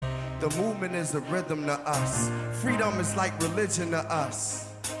The movement is a rhythm to us. Freedom is like religion to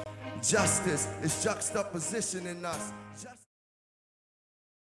us. Justice is juxtaposition in us.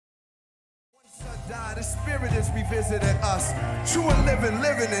 Die, the spirit is revisiting us. True and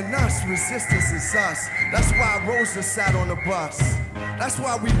living in us. Resistance is us. That's why Rosa sat on the bus. That's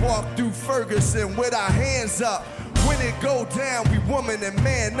why we walk through Ferguson with our hands up. When it go down, we woman and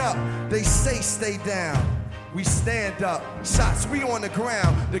man up. They say stay down. We stand up. Shots, we on the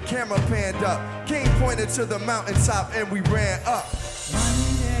ground. The camera panned up. King pointed to the mountaintop and we ran up.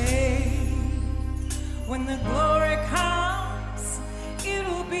 One day, when the glory comes,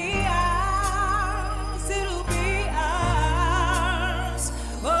 it'll be ours, it'll be ours.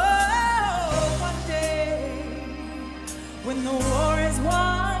 Oh, one day, when the war is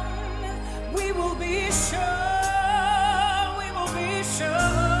won, we will be sure, we will be sure.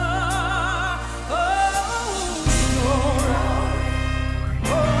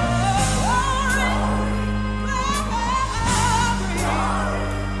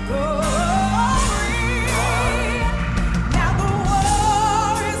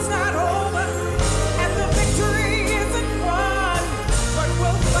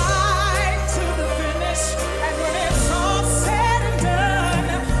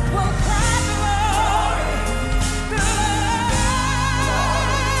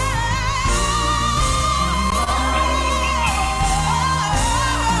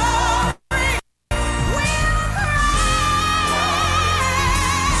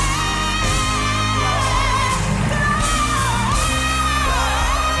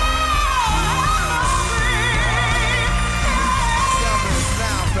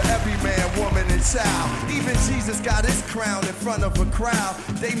 Even Jesus got his crown in front of a crowd.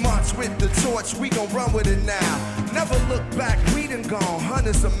 They march with the torch, we gon' run with it now. Never look back, we done gone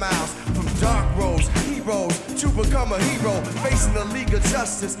hundreds of miles. From dark roads, heroes, to become a hero. Facing the League of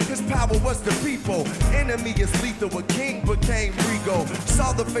Justice, his power was the people. Enemy is lethal, a king became regal.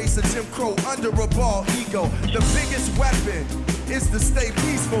 Saw the face of Jim Crow under a bald ego. The biggest weapon is to stay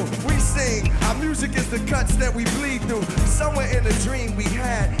peaceful. We sing, our music is the cuts that we bleed through. Somewhere in a dream we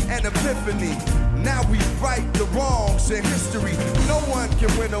had an epiphany. Now we right the wrongs in history. No one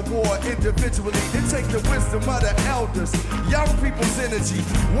can win a war individually. It takes the wisdom of the elders, young people's energy.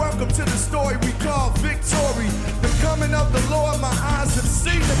 Welcome to the story we call victory. The coming of the Lord, my eyes have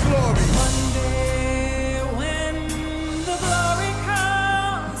seen the glory. One day when the glory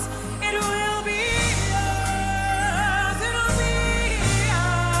comes, it will be ours, it'll be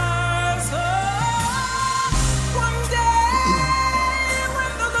ours. Oh, one day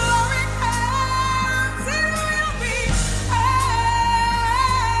when the glory comes, it will be one day.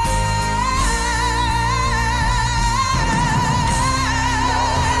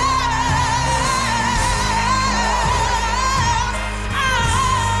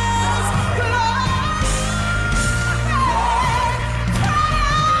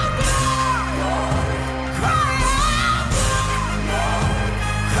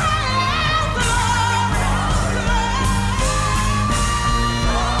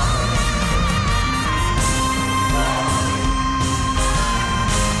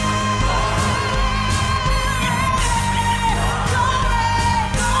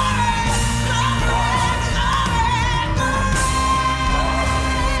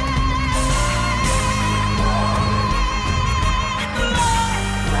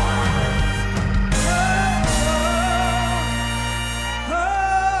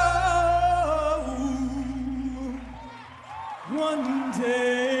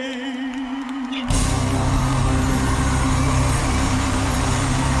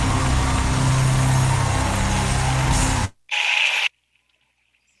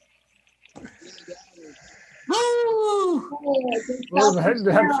 Well, that's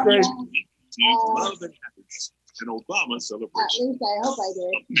great. Love and happiness. An Obama celebration. At least I hope I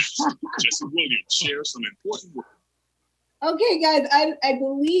did. Jesse Williams shares some important work. Okay, guys, I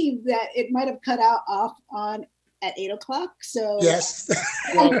believe that it might have cut out off on at 8 o'clock. So Yes.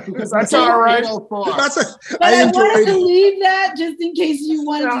 That's all right. But I wanted to leave that just in case you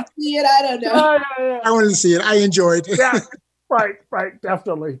wanted to see it. I don't know. I wanted to see it. I enjoyed it. Yeah. Right,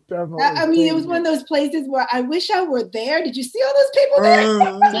 definitely. I mean, it was one of those places where I wish I were there. Did you see all those people there?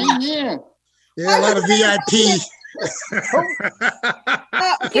 Same here. Yeah, a lot of VIP.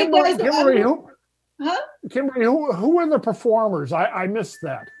 Okay, guys, Kimberly, who were the performers? I missed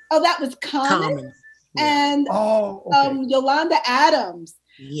that. Oh, that was Common. And Yolanda Adams.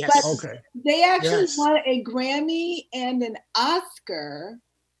 Yes. But they actually won a Grammy and an Oscar,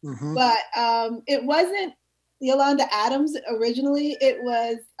 but it wasn't Yolanda Adams originally. It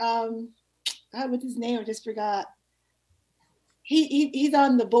was God, what's his name? I just forgot. he's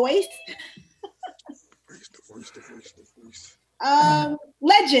on The Voice. The voice.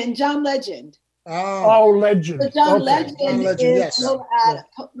 Legend, John Legend. Oh, Legend. So John Okay. Legend, John Legend, is yes. still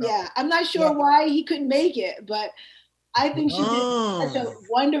yeah. I'm not sure why he couldn't make it, but I think she did such a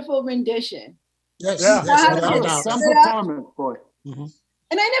wonderful rendition. Yes, Yeah. yes, without a doubt. Some performance, boy. Mhm.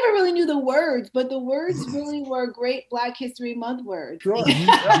 And I never really knew the words, but the words really were great Black History Month words. Sure.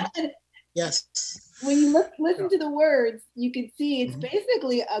 Yes. When you listen to the words, you can see it's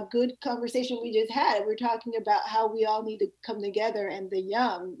basically a good conversation we just had. We're talking about how we all need to come together, and the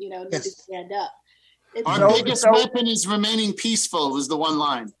young, need to stand up. Our biggest weapon is remaining peaceful, is the one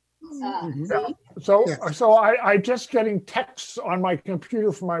line. So I just getting texts on my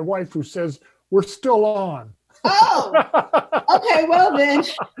computer from my wife who says we're still on. Oh, okay. Well then,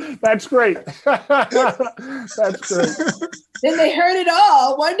 that's great. That's great. Then they heard it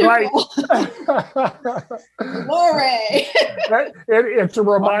all. Wonderful. Right. Glory. It's a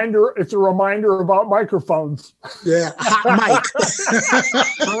reminder. It's a reminder about microphones. Yeah, hot mic.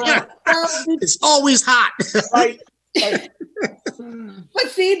 It's always hot. Right. But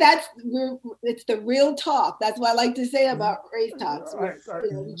see, it's the real talk. That's what I like to say about Race Talks.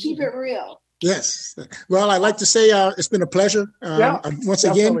 We keep it real. Yes. Well, I'd like to say it's been a pleasure. Once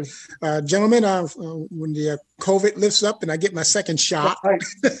again, gentlemen, when the COVID lifts up and I get my second shot,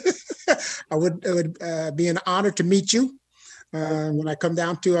 it would be an honor to meet you when I come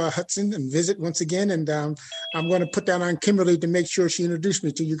down to Hudson and visit once again. And I'm going to put that on Kimberly to make sure she introduced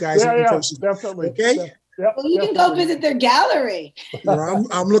me to you guys in person. Definitely. Okay? Yep, well, you can go visit their gallery. Well,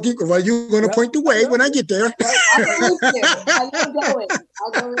 I'm looking. Well, you're going to point the way when I get there. I'll go with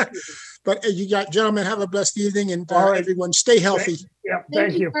you. But you gentlemen, have a blessed evening, and everyone stay healthy.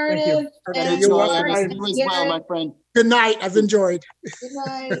 Thank you. Thank you. And You're welcome. You as well, my friend. Good night. I've enjoyed. Good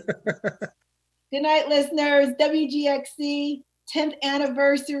night. Good night, listeners. WGXC 10th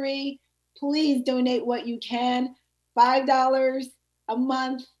anniversary. Please donate what you can. $5 a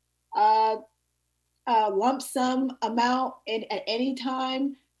month. Lump sum amount at any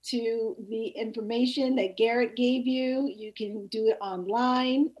time to the information that Garrett gave you. You can do it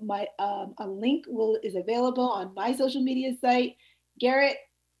online. A link is available on my social media site. Garrett,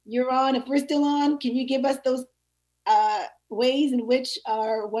 you're on. If we're still on, can you give us those ways in which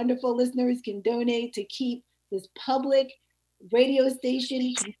our wonderful listeners can donate to keep this public radio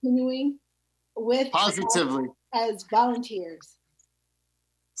station continuing with positively as volunteers?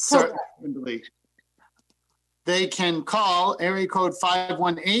 Certainly. They can call area code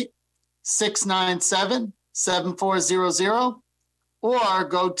 518-697-7400 or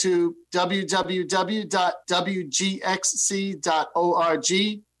go to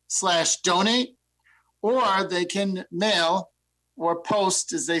www.wgxc.org/donate, or they can mail or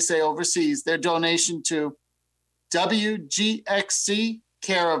post, as they say overseas, their donation to WGXC,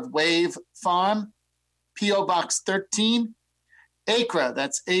 care of Wave Farm, P.O. Box 13, Acra,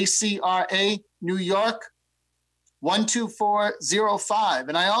 that's ACRA, New York, 12405.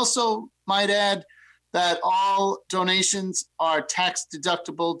 And I also might add that all donations are tax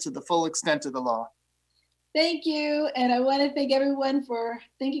deductible to the full extent of the law. Thank you. And I want to thank everyone for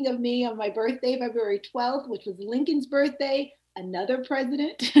thinking of me on my birthday, February 12th, which was Lincoln's birthday, another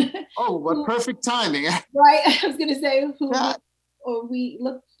president. Oh, what perfect timing. Right. I was going to say we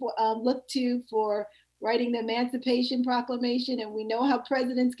look to for writing the Emancipation Proclamation. And we know how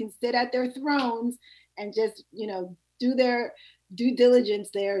presidents can sit at their thrones and just, do their due diligence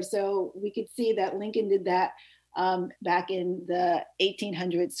there. So we could see that Lincoln did that back in the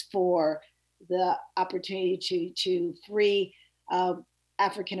 1800s for the opportunity to free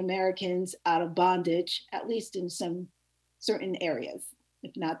African Americans out of bondage, at least in some certain areas,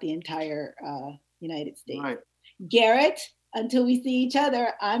 if not the entire United States. Right. Garrett, until we see each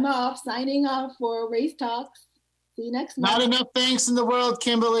other, I'm signing off for Race Talks. See you next month. Not enough thanks in the world,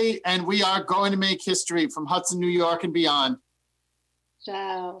 Kimberly, and we are going to make history from Hudson, New York and beyond.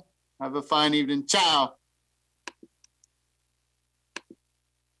 Ciao. Have a fine evening. Ciao.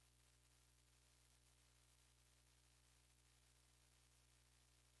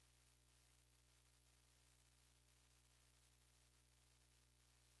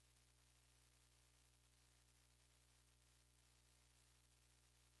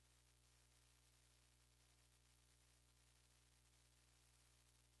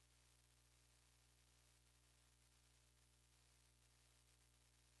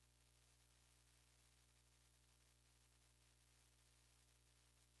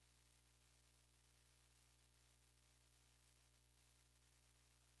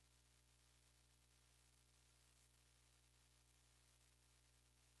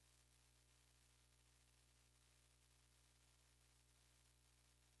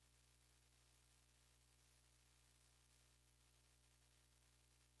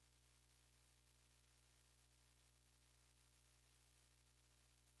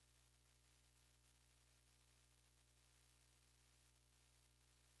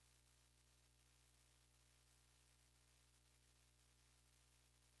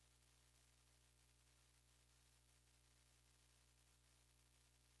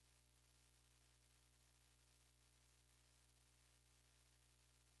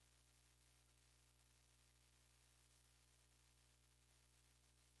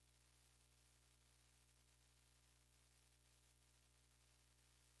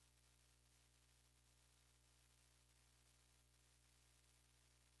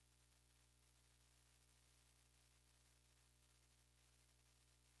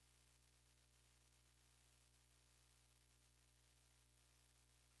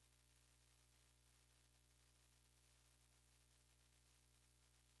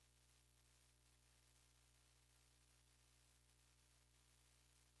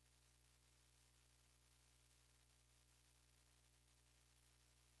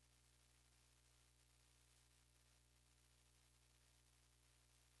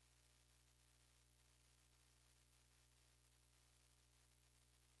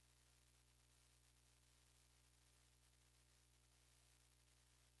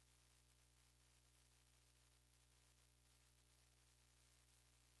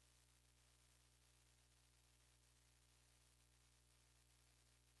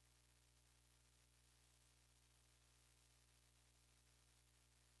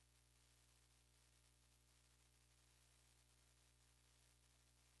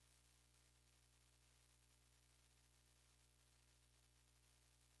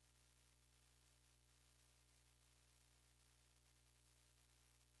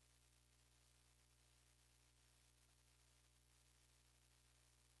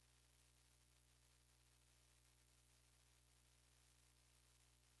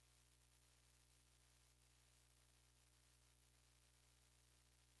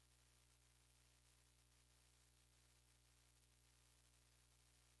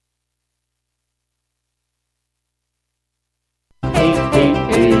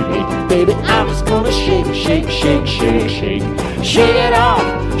 shake it off,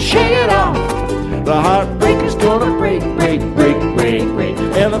 shake it off. The heartbreaker's gonna break, break, break, break, break.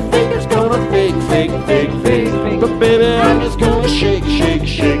 And the faker's gonna fake, fake, fake, fake, fake. But baby, I'm just gonna shake, shake,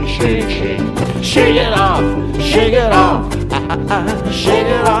 shake, shake, shake. Shake it off, shake it off. Shake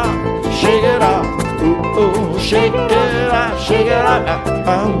it off, shake it off. Ooh, ooh, shake it off, shake it off.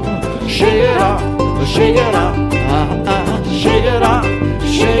 Shake it off, shake it off. Shake it off,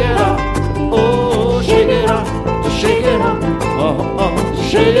 shake it off. Oh, shake it off, shake it off. Oh,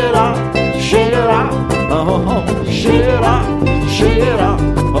 shake it off, shake it off. Oh, shake it off, shake it off.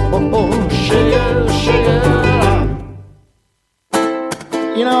 Oh, shake it, shake it off.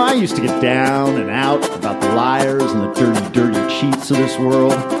 You know, I used to get down and out about the liars and the dirty, dirty cheats of this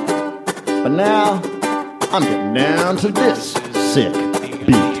world. But now, I'm getting down to this sick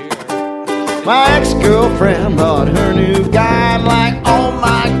beat. My ex-girlfriend brought her new guy. I'm like, oh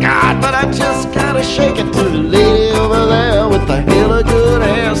my God, but I just gotta shake it to the lady over there with the hella good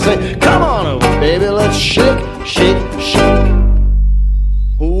hair. Say, come on over, baby, let's shake, shake, shake.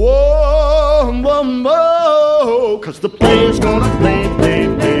 Whoa, whoa, whoa, cause the player's gonna play, play,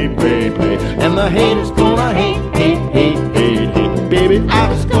 play, play, play. And the hater's gonna hate, hate, hate, hate, hate. Baby, I'm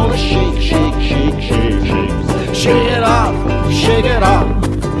just gonna shake, shake, shake, shake, shake. Shake it off, shake it off.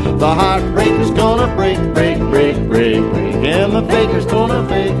 The heartbreaker's gonna break, break, break, break, break. And the faker's gonna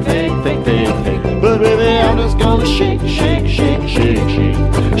fake, fake, fake, fake, fake. But baby, I'm just gonna shake, shake, shake, shake, shake.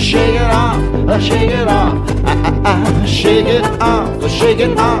 Shake it off, shake it off. Shake it off, shake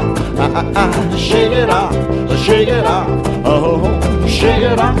it off. Shake it off, shake it off. Oh, shake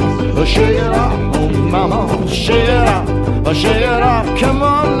it off, shake it off. Oh, mama, shake it off, shake it off. Come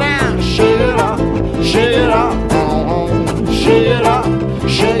on now, shake it off, shake it off. Shake it off,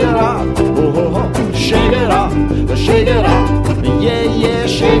 shake it off. Oh, shake it off, shake it off. Yeah, yeah,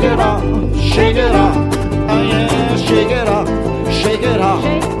 shake it off, shake it off. Oh yeah, shake it off, shake it off.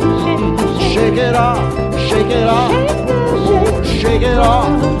 Shake it off, shake it off. Oh, shake it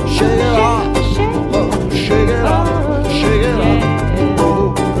off, shake it off. Oh, shake it off, shake it off. Oh,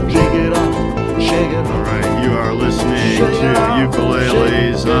 shake it off, shake it off. All right, you are listening to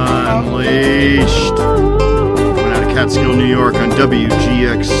Ukuleles Unleashed. Catskill, New York on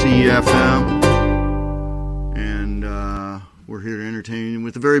WGXC-FM. And we're here to entertain you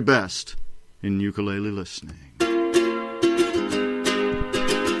with the very best in ukulele listening.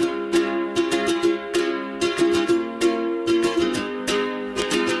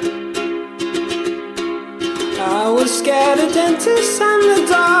 I was scared of dentists and the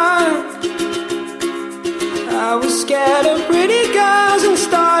dark. I was scared of pretty girls and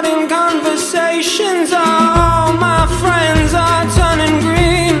starting conversations. All my friends are turning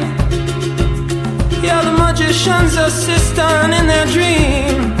green. Yeah, the magician's assistant in their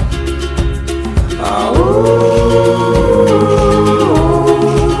dream. Oh,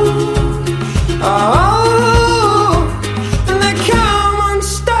 oh, and they come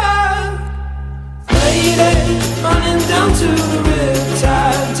unstuck. Lady, running down to the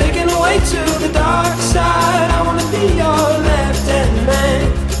riptide, taken away to the dark side. I wanna be your left-hand man.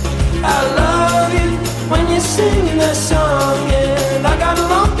 I love you when you're singing that song, and I got a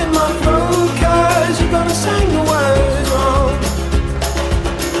lump in my throat 'cause you're gonna sing the words wrong.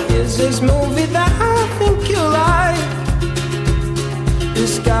 Here's this movie that I think you like.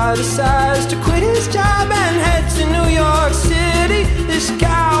 This guy decides to quit his job and head to New York City. This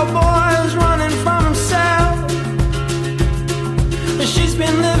cowboy's running from himself, and she's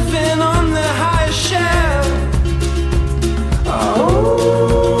been living on the highest shelf. Oh,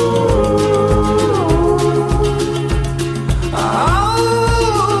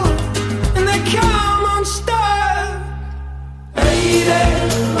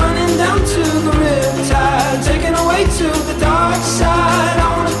 to the dark side, I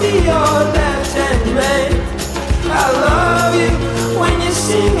wanna be your left-hand man. I love you when you're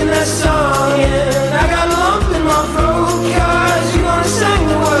singing that song, and I got a lump in my throat 'cause you're gonna sing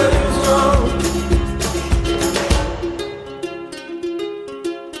the words wrong.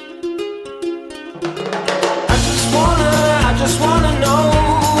 I just wanna know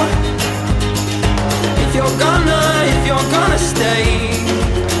if you're gonna stay.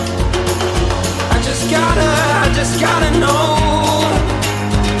 I just gotta know.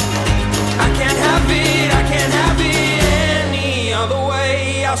 I can't have it any other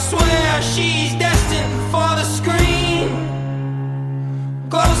way. I swear she's destined for the screen.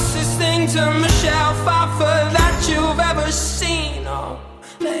 Closest thing to Michelle Pfeiffer that you've ever seen. Oh,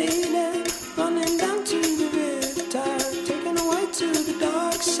 lady, running down to the riptide, taken away to the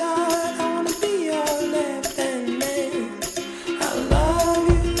dark side. I wanna be your left-hand man. I love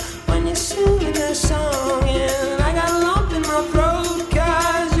you when you're singing that song, and I got a lump in my throat.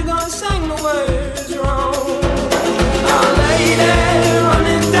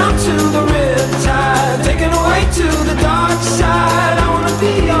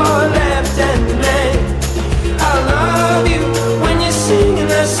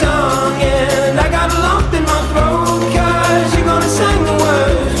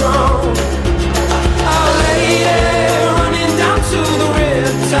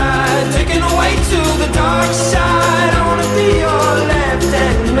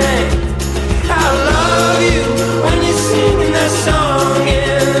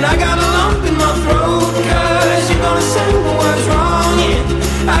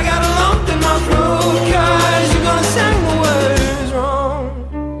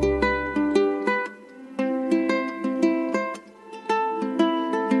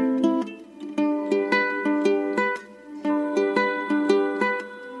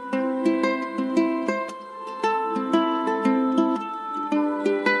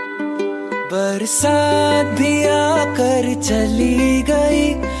 बरसात भी आकर चली गई,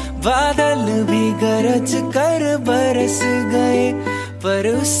 बादल भी गरज कर बरस गए, पर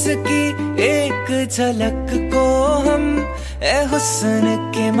उसकी एक झलक को हम ए हुस्न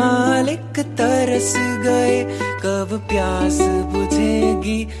के मालिक तरस गए। कब प्यास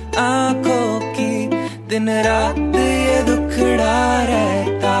बुझेगी आंखों की, दिन रात ये दुखड़ा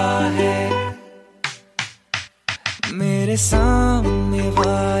रहता है। मेरे सामने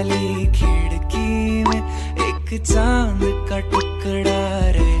वाली खिड़की में एक चांद का टुकड़ा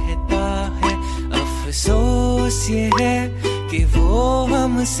रहता है। अफसोस ये है कि वो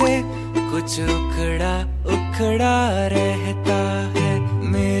हमसे कुछ उखड़ा उखड़ा रहता है।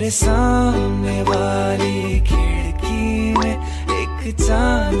 मेरे सामने वाली खिड़की में एक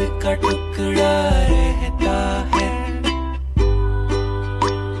चांद का टुकड़ा रहता है।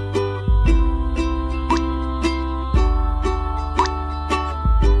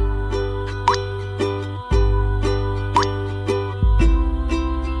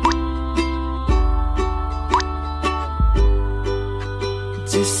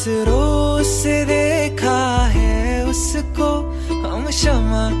 जिस रोज से देखा है उसको हम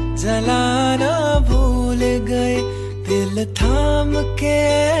शमा जलाना भूल गए, दिल थाम के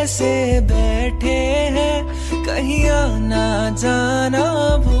ऐसे बैठे हैं कहीं आना जाना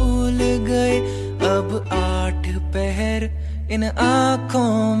भूल गए। अब 8 पहर इन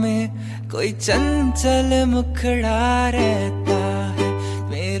आँखों में कोई चंचल मुखड़ा रहता है।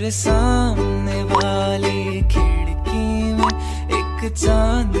 मेरे सामने वाली खिड़की में एक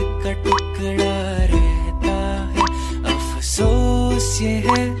चांद का टुकड़ा रहता है। अफसोस ये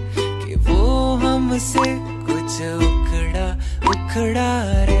है कि वो हमसे कुछ उखड़ा उखड़ा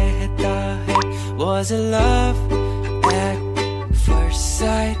रहता है। Was it love at first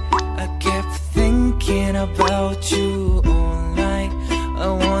sight? I kept thinking about you all night. I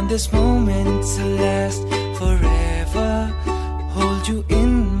want this moment to last forever. Hold you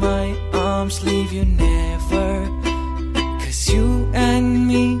in my arms, leave you never. You and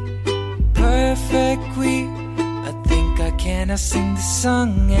me, perfect we. I think I cannot sing this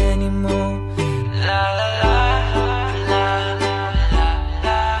song anymore. La la la la la la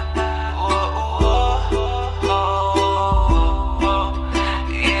la. Oh oh oh oh oh.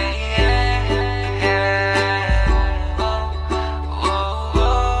 Yeah yeah yeah. Oh oh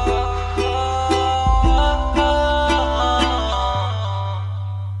oh oh.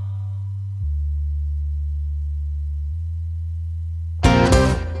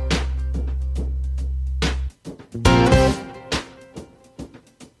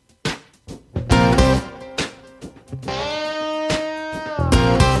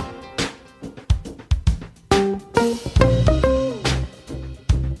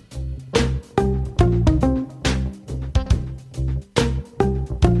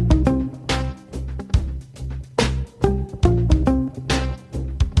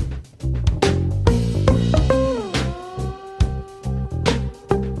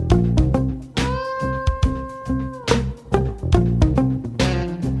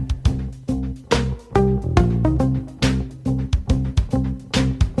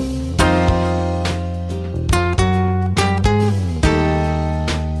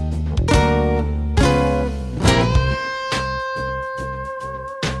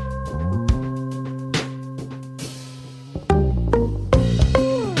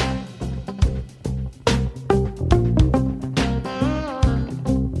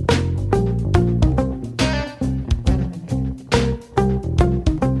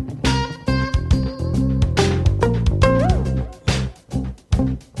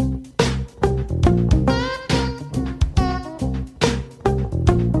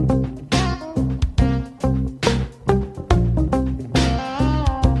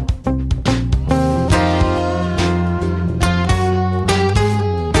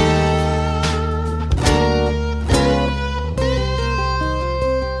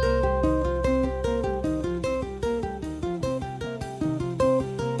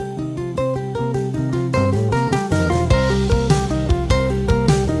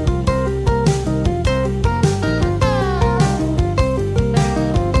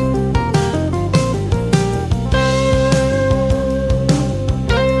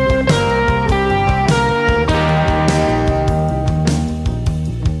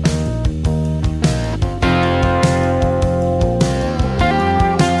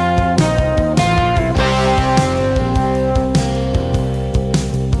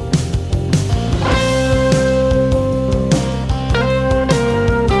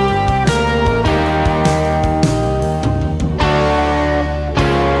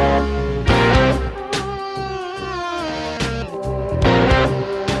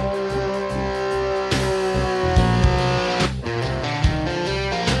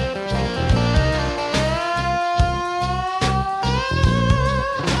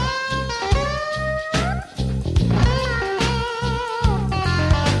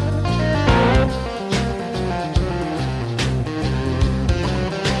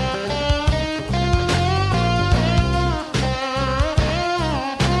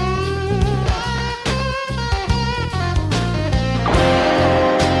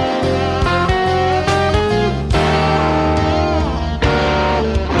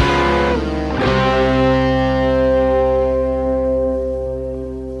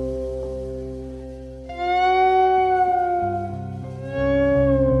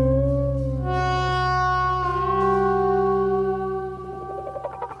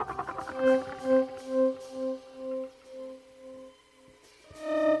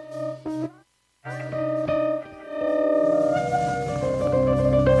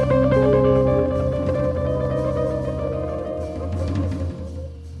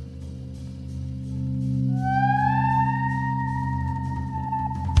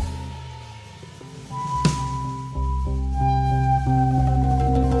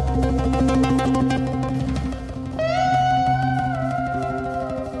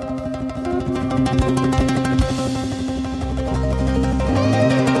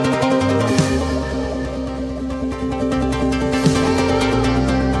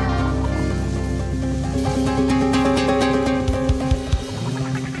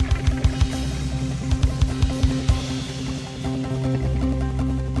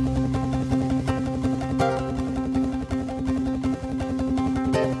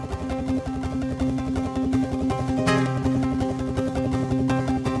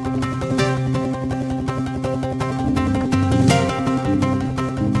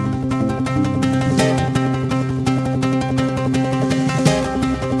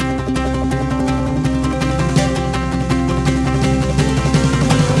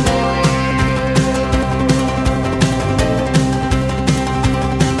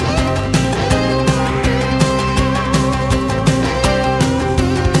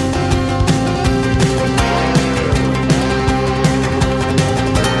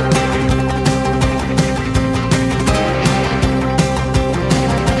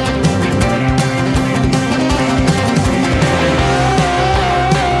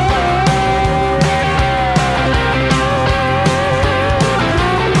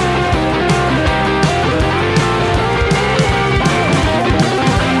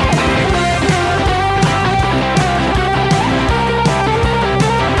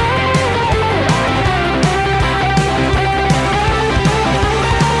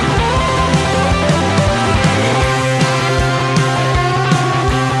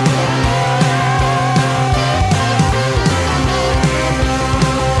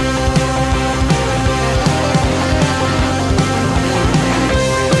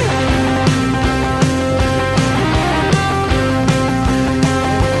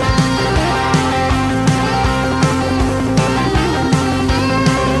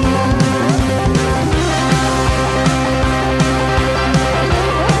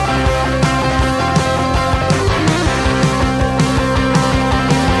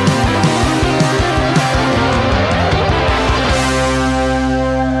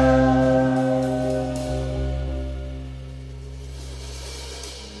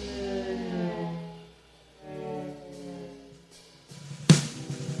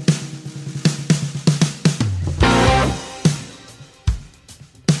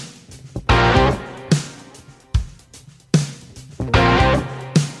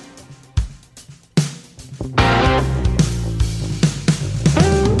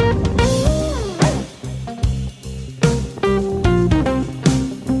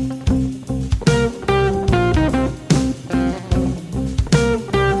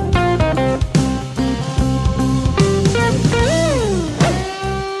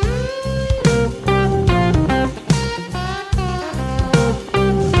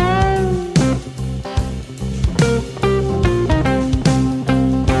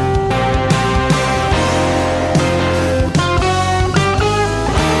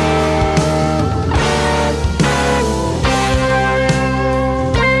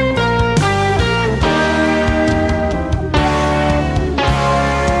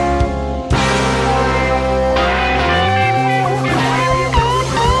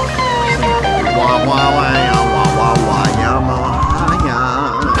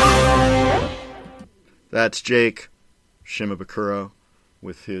 That's Jake Shimabukuro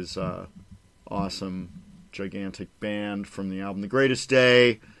with his awesome, gigantic band from the album The Greatest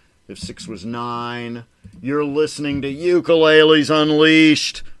Day. If 6 was 9. You're listening to Ukuleles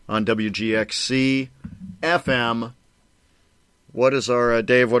Unleashed on WGXC FM. What is our,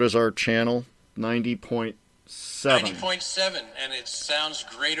 Dave, what is our channel? 90.7. 90.7, and it sounds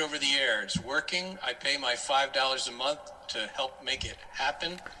great over the air. It's working. I pay my $5 a month to help make it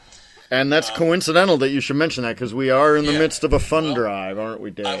happen. And that's coincidental that you should mention that, because we are in the midst of a fund drive, aren't we,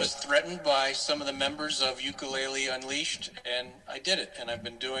 Dave? I was threatened by some of the members of Ukulele Unleashed, and I did it. And I've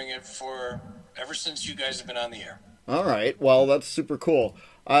been doing it ever since you guys have been on the air. All right. Well, that's super cool.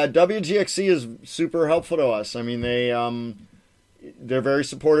 WGXC is super helpful to us. I mean, they're very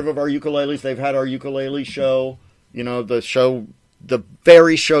supportive of our ukuleles. They've had our ukulele show, the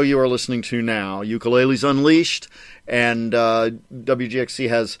very show you are listening to now, Ukuleles Unleashed, and WGXC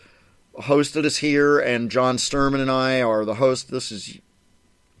has hosted us here, and John Sturman and I are the host.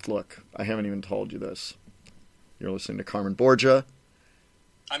 Look, I haven't even told you this. You're listening to Carmen Borgia.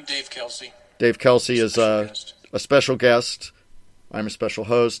 I'm Dave Kelsey. Dave Kelsey is a special guest. I'm a special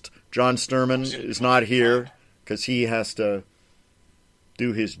host. John Sturman is not here because he has to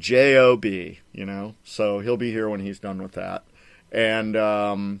do his job, so he'll be here when he's done with that. And,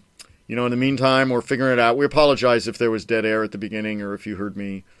 in the meantime, we're figuring it out. We apologize if there was dead air at the beginning or if you heard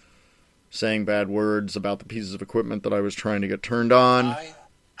me saying bad words about the pieces of equipment that I was trying to get turned on.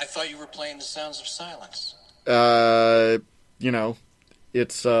 I thought you were playing The Sounds of Silence.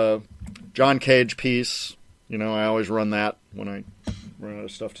 It's John Cage piece. I always run that when I run out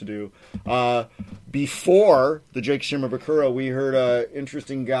of stuff to do. Before the Jake Shimabukuro, we heard an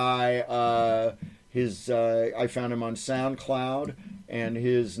interesting guy. I found him on SoundCloud, and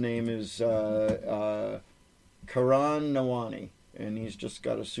his name is Karan Nawani, and he's just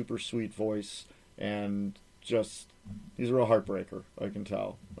got a super sweet voice, and he's a real heartbreaker, I can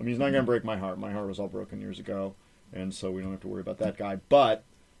tell. I mean, he's not going to break my heart. My heart was all broken years ago, and so we don't have to worry about that guy. But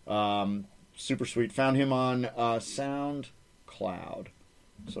super sweet. Found him on SoundCloud.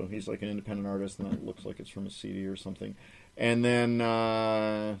 So he's like an independent artist, and it looks like it's from a CD or something. And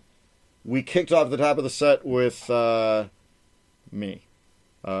then we kicked off the top of the set with me,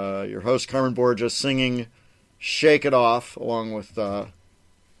 your host, Carmen Borgia, singing Shake It Off, along with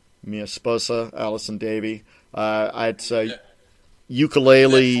Mia Sposa, Allison Davey. I'd say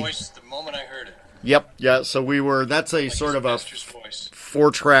ukulele. That voice, the moment I heard it. Yep, yeah. So that's a sort of a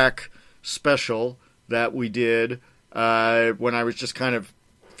 4-track special that we did when I was just kind of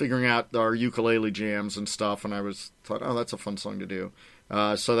figuring out our ukulele jams and stuff, and thought, oh, that's a fun song to do.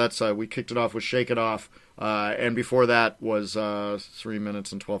 So that's we kicked it off with Shake It Off, and before that was 3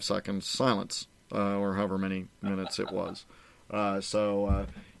 minutes and 12 seconds silence, or however many minutes it was. So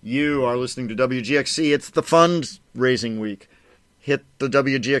you are listening to WGXC. It's the fundraising week. Hit the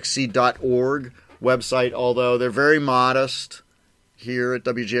WGXC.org website, although they're very modest here at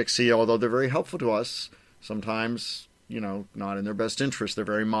WGXC, although they're very helpful to us. Sometimes, not in their best interest. They're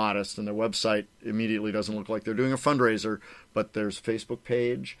very modest, and their website immediately doesn't look like they're doing a fundraiser, but there's a Facebook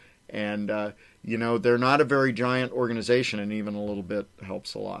page, and, they're not a very giant organization, and even a little bit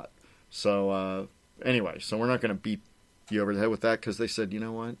helps a lot. So, anyway, we're not going to beat you over the head with that, because they said, you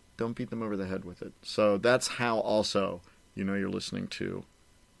know what, don't beat them over the head with it. So that's how also, you're listening to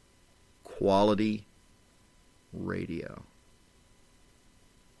quality radio.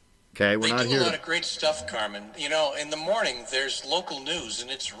 Okay, we're not here. They do a lot of great stuff, Carmen. In the morning there's local news,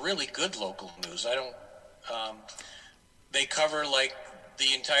 and it's really good local news. They cover like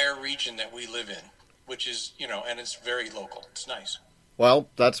the entire region that we live in, which is, and it's very local. It's nice. Well,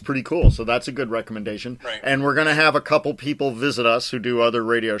 that's pretty cool. So that's a good recommendation. Right. And we're going to have a couple people visit us who do other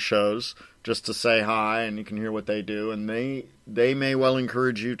radio shows just to say hi, and you can hear what they do. And they may well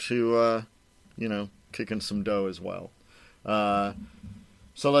encourage you to, kick in some dough as well.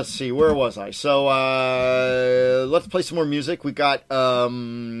 So let's see, where was I? So let's play some more music. We got, what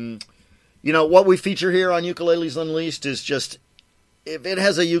we feature here on Ukuleles Unleashed is just, if it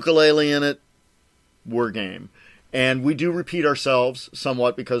has a ukulele in it, we're game. And we do repeat ourselves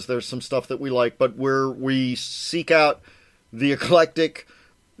somewhat because there's some stuff that we like, but we seek out the eclectic,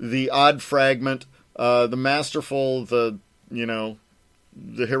 the odd fragment, the masterful, the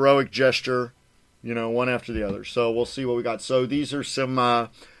heroic gesture, one after the other. So we'll see what we got. So these are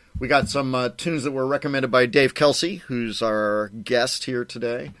we got some tunes that were recommended by Dave Kelsey, who's our guest here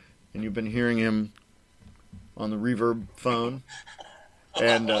today. And you've been hearing him on the reverb phone.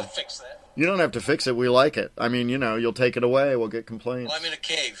 And I'll fix that. You don't have to fix it. We like it. I mean, you'll take it away. We'll get complaints. Well, I'm in a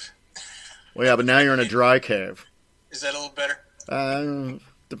cave. Well, yeah, but now you're in a dry cave. Is that a little better?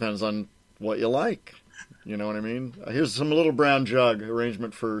 Depends on what you like. You know what I mean? Here's some Little Brown Jug,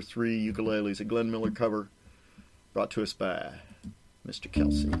 arrangement for 3 ukuleles, a Glenn Miller cover, brought to us by Mr.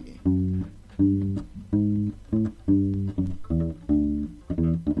 Kelsey.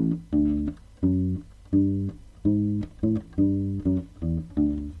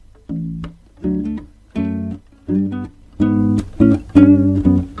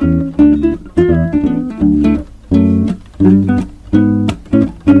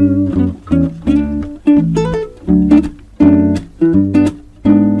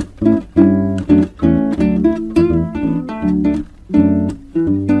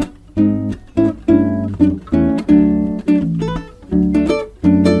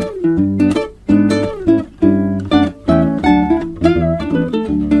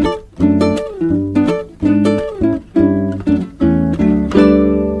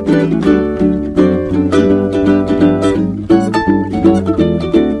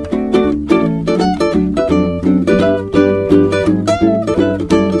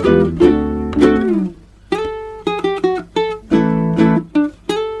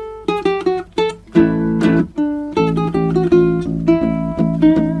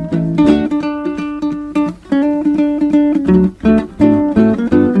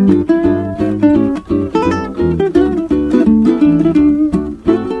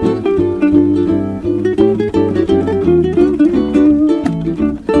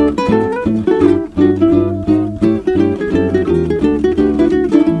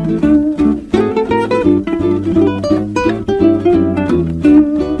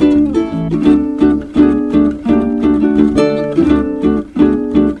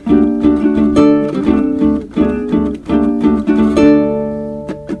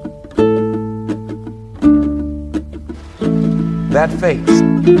 that face.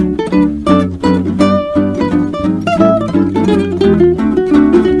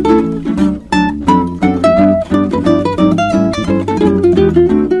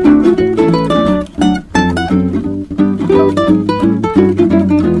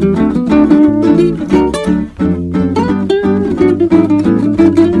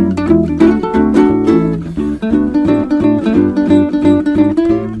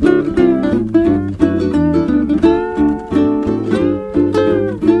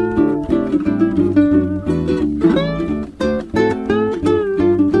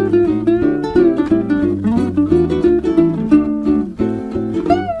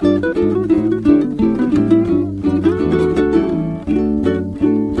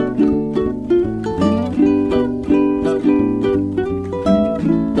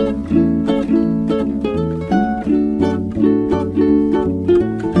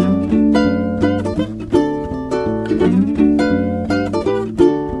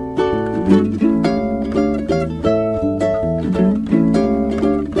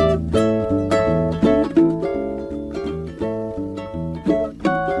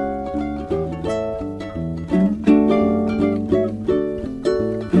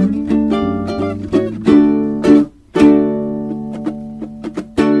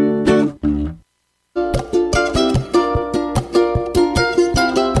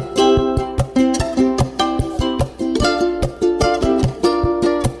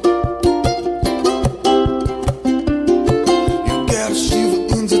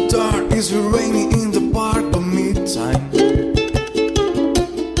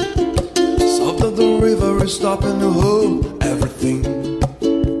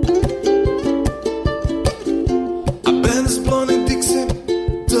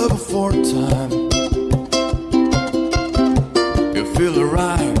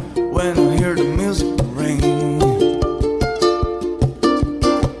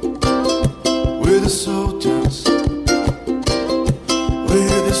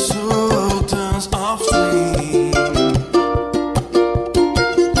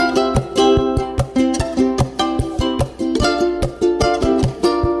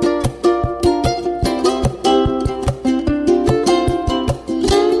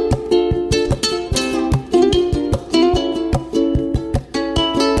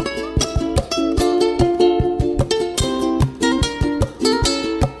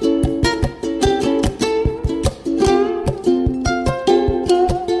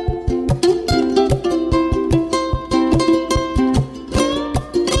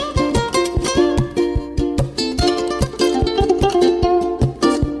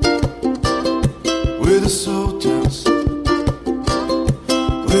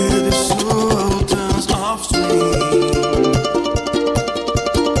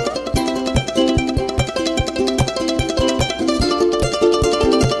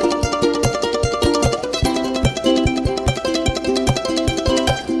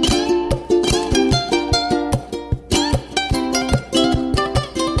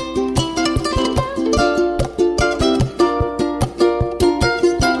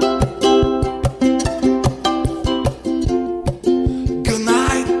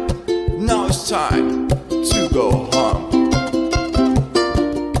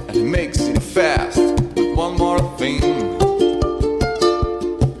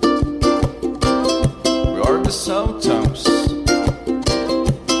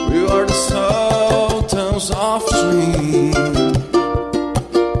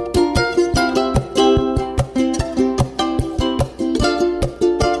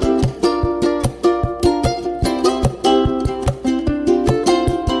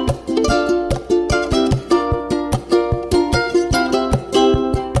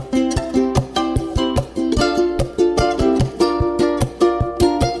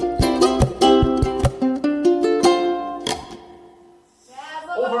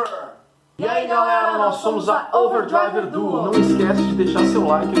 somos a Overdriver Duo. Não esquece de deixar seu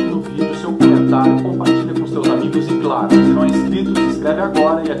like aqui no vídeo, seu comentário, compartilha com seus amigos e claro, se não é inscrito, se inscreve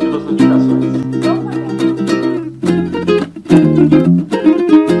agora e ativa as notificações.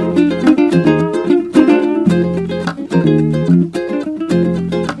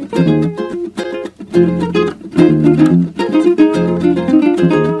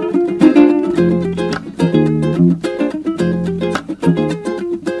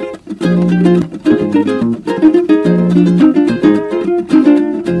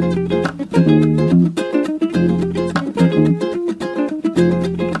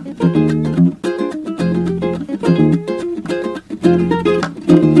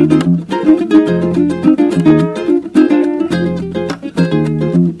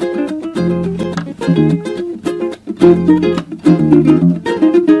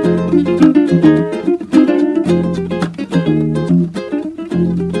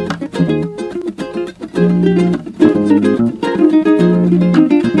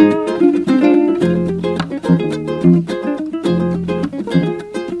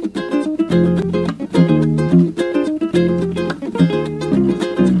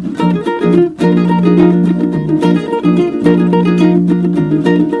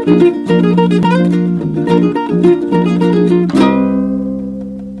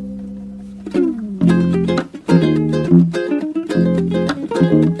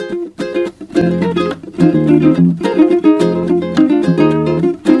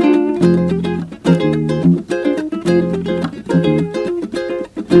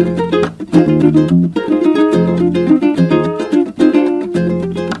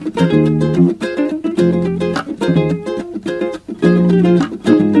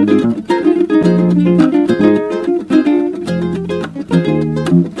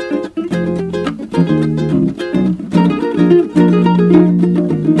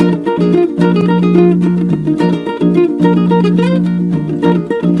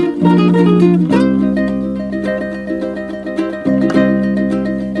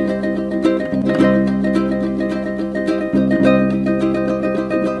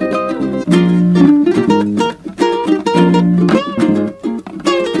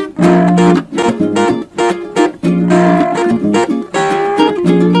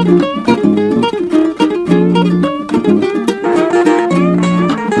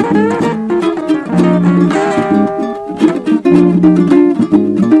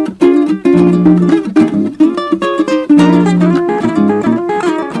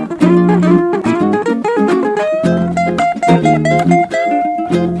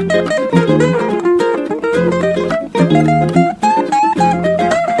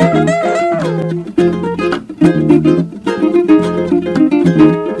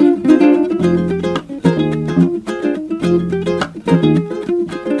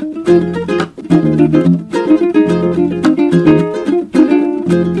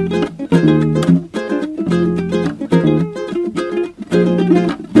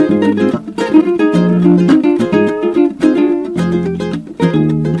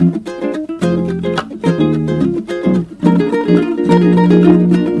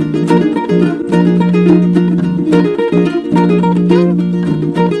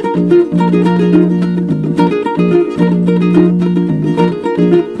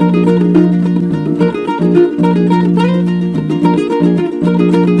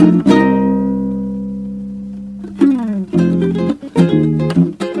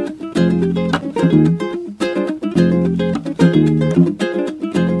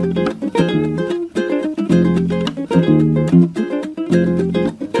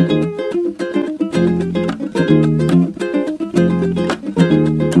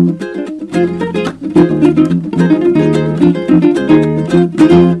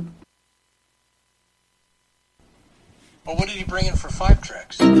 Well, what did he bring in for 5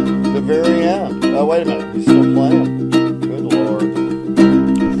 tracks? The very end. Oh, wait a minute. He's still playing. Good Lord.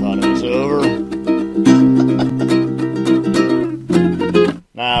 I thought it was over.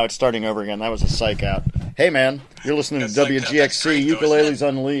 No, it's starting over again. That was a psych out. Hey, man. You're listening to WGXC, Ukuleles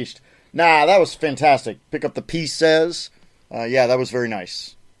Unleashed. Nah, that was fantastic. Pick up the piece says. Yeah, that was very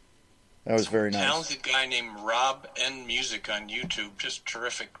nice. That was very nice. Talented guy named Rob N Music on YouTube. Just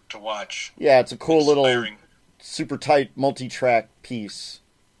terrific to watch. Yeah, it's a cool little super tight multi-track piece.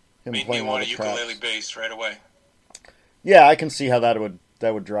 Made me want a ukulele bass right away. Yeah, I can see how that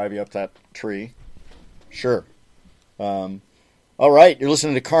would drive you up that tree. Sure. All right, you're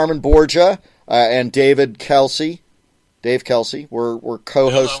listening to Carmen Borgia and Dave Kelsey. We're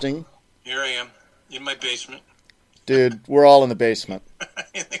co-hosting. Hello. Here I am in my basement. Dude, we're all in the basement.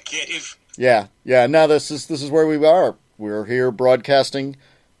 In the cave. Yeah. No, this is where we are. We're here broadcasting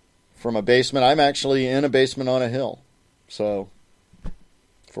from a basement. I'm actually in a basement on a hill. So,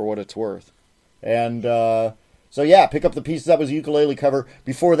 for what it's worth. And, so yeah, pick up the pieces. That was a ukulele cover.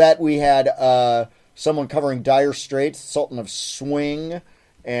 Before that, we had someone covering Dire Straits, Sultan of Swing.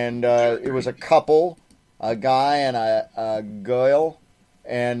 And it was a couple, a guy and a girl.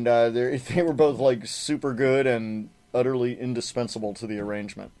 And they were both like super good and utterly indispensable to the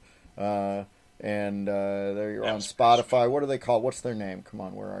arrangement. They're on Spotify. What are they called? What's their name? Come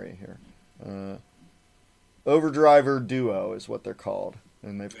on, where are you here? Overdriver Duo is what they're called,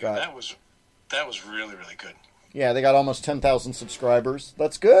 and they've got that was really, really good. Yeah, they got almost 10,000 subscribers.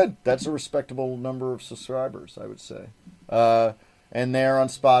 That's good. That's a respectable number of subscribers, I would say. And they're on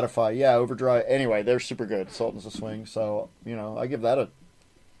Spotify. Yeah, Overdrive. Anyway, they're super good. Sultans of Swing. So I give that a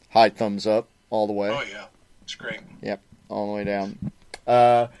high thumbs up all the way. Oh yeah, it's great. Yep, all the way down.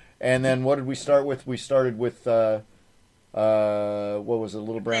 And then what did we start with? We started with, what was it,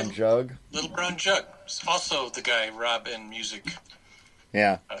 Little Brown Jug? Little Brown Jug. It's also the guy, Rob N Music.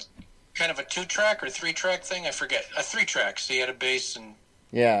 Yeah. Kind of a 2-track or 3-track thing? I forget. 3 tracks. He had a bass and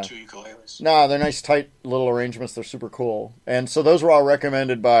 2 ukuleles. No, they're nice, tight little arrangements. They're super cool. And so those were all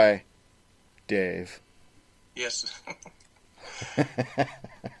recommended by Dave. Yes.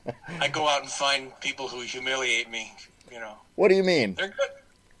 I go out and find people who humiliate me, What do you mean? They're good.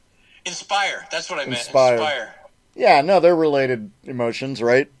 Inspire. That's what I meant. Inspire. Yeah, no, they're related emotions,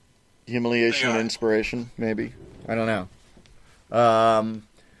 right? Humiliation and inspiration, maybe. I don't know.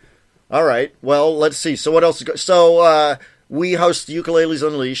 All right. Well, let's see. So what else? So we host Ukuleles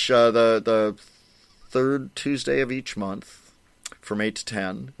Unleashed the third Tuesday of each month from 8 to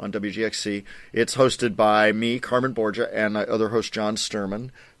 10 on WGXC. It's hosted by me, Carmen Borgia, and my other host, John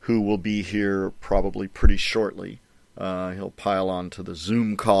Sturman, who will be here probably pretty shortly. He'll pile on to the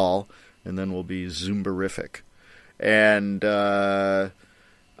Zoom call, and then we'll be Zoomberific. And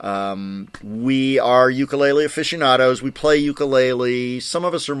we are ukulele aficionados. We play ukulele. Some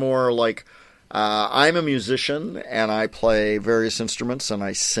of us are more like, I'm a musician, and I play various instruments, and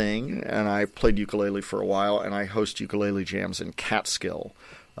I sing, and I've played ukulele for a while, and I host ukulele jams in Catskill.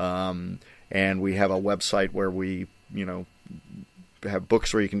 And we have a website where we, have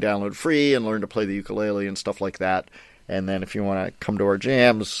books where you can download free and learn to play the ukulele and stuff like that. And then if you want to come to our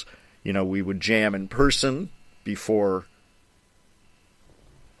jams, we would jam in person before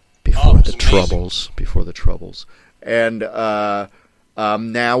the troubles. And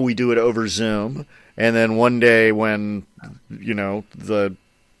now we do it over Zoom. And then one day when, the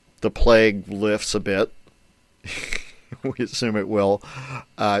plague lifts a bit, we assume it will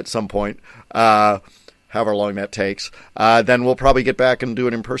at some point, however long that takes, then we'll probably get back and do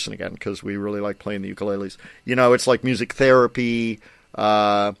it in person again because we really like playing the ukuleles. It's like music therapy.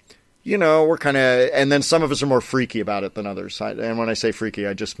 We're kind of, and then some of us are more freaky about it than others. And when I say freaky,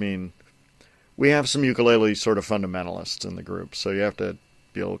 I just mean we have some ukulele sort of fundamentalists in the group. So you have to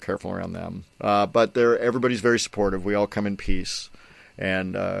be a little careful around them. But everybody's very supportive. We all come in peace.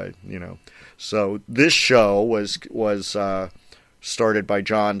 And, so this show was started by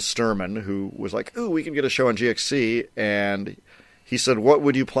John Sturman, who was like, "Ooh, we can get a show on GXC." And he said, "What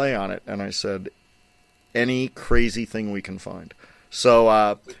would you play on it?" And I said, "Any crazy thing we can find."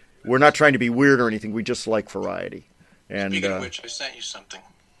 So we're not trying to be weird or anything. We just like variety. And speaking of which, I sent you something.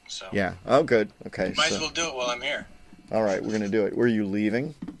 So yeah. Oh, good. Okay. You might as well do it while I'm here. All right, we're going to do it. Were you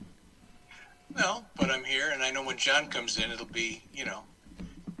leaving? No, but I'm here, and I know when John comes in, it'll be, he'll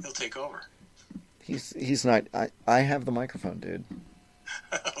take over. He's not. I have the microphone, dude.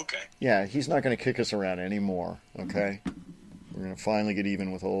 Okay. Yeah, he's not going to kick us around anymore. Okay. We're going to finally get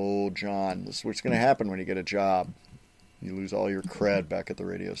even with old John. This is what's going to happen when you get a job. You lose all your cred back at the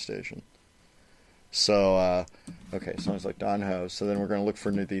radio station. So, okay, sounds like Don Ho. So then we're going to look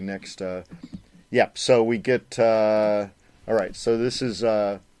for the next. So we get. All right, so this is.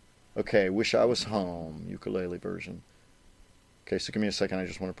 Okay, Wish I Was Home, ukulele version. Okay, so give me a second. I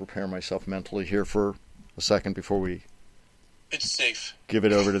just want to prepare myself mentally here for a second before we... It's safe. Give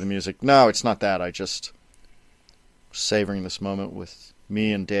it over to the music. No, it's not that. I just... Savoring this moment with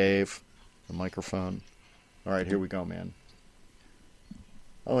me and Dave, the microphone. All right, here we go, man.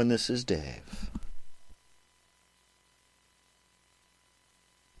 Oh, and this is Dave.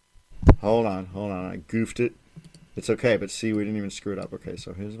 Hold on. I goofed it. It's okay, but see, we didn't even screw it up. Okay,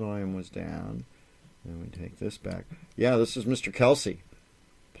 so his volume was down. And we take this back. Yeah, this is Mr. Kelsey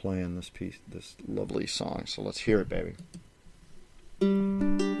playing this piece, this lovely song. So let's hear it, baby.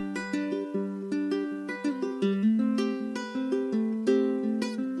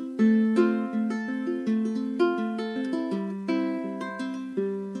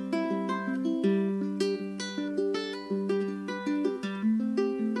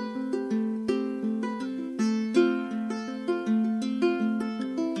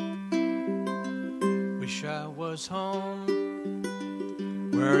 Home,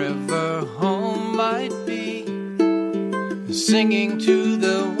 wherever home might be, singing to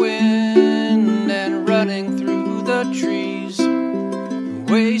the wind and running through the trees,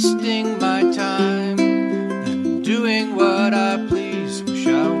 wasting my time and doing what I please. Wish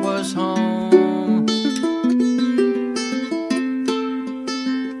I was home.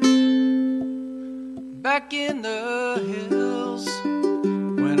 Back in the hills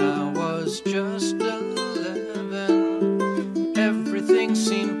when I was just everything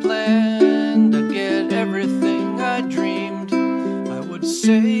seemed planned. I'd get everything I dreamed. I would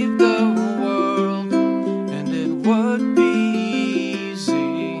save the world, and it would be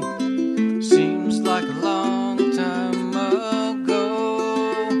easy. Seems like a long time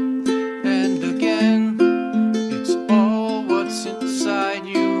ago. And again, it's all what's inside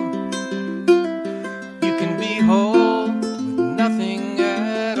you. You can be whole with nothing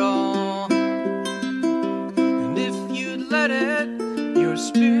at all. And if you'd let it, your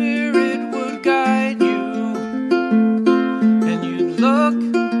spirit would guide you, and you'd look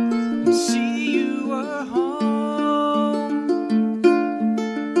and see you were home.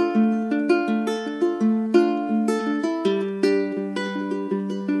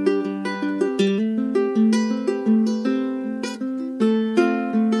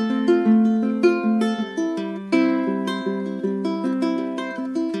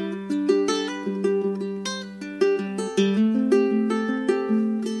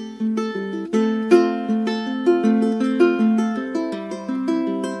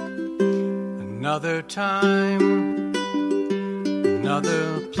 Another time,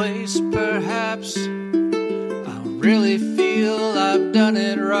 another place perhaps. I really feel I've done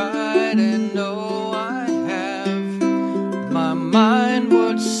it right, and know I have. My mind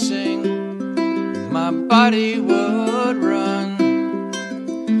would sing, my body would run,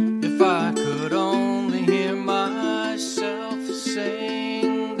 if I could only hear myself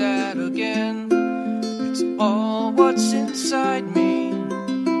saying that again. It's all what's inside me.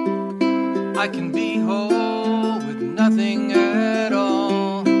 I can be whole with nothing at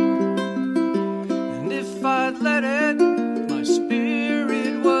all. And if I'd let it, my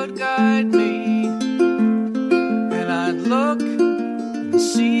spirit would guide me, and I'd look and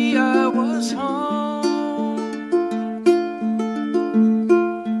see I was home.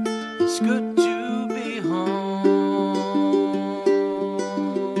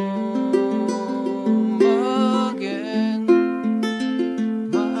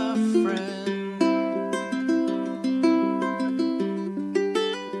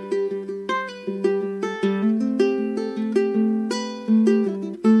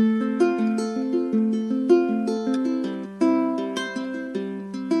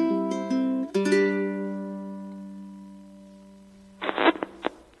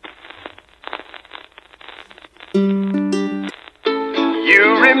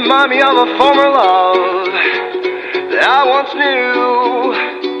 remind me of a former love that I once knew.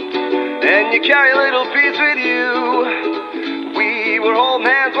 And you carry a little piece with you. We were holding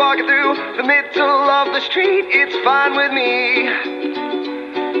hands walking through the middle of the street. It's fine with me.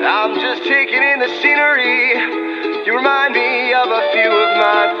 I'm just taking in the scenery. You remind me of a few of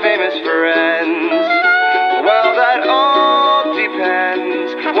my famous friends. Well, that all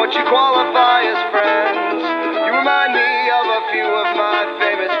depends what you qualify as friends. You remind me of a few of my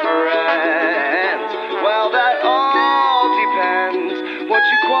famous friends. Well, that all depends what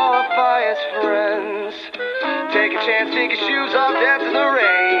you qualify as friends. Take a chance, take your shoes off, dance in the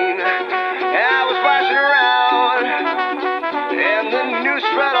rain. I was splashing around, and the news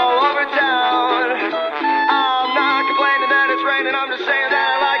spread all over town. I'm not complaining that it's raining, I'm just saying that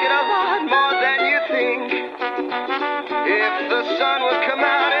I like it a lot more than you think. If the sun would come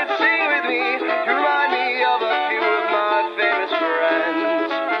out and sing with me, you remind me of a few of my famous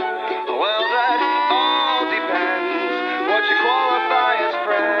friends. Well, that all depends what you qualify as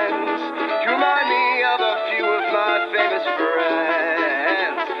friends. You remind me of a few of my famous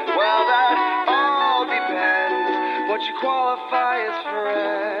friends. Well, that all depends what you qualify as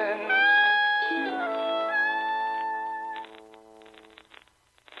friends.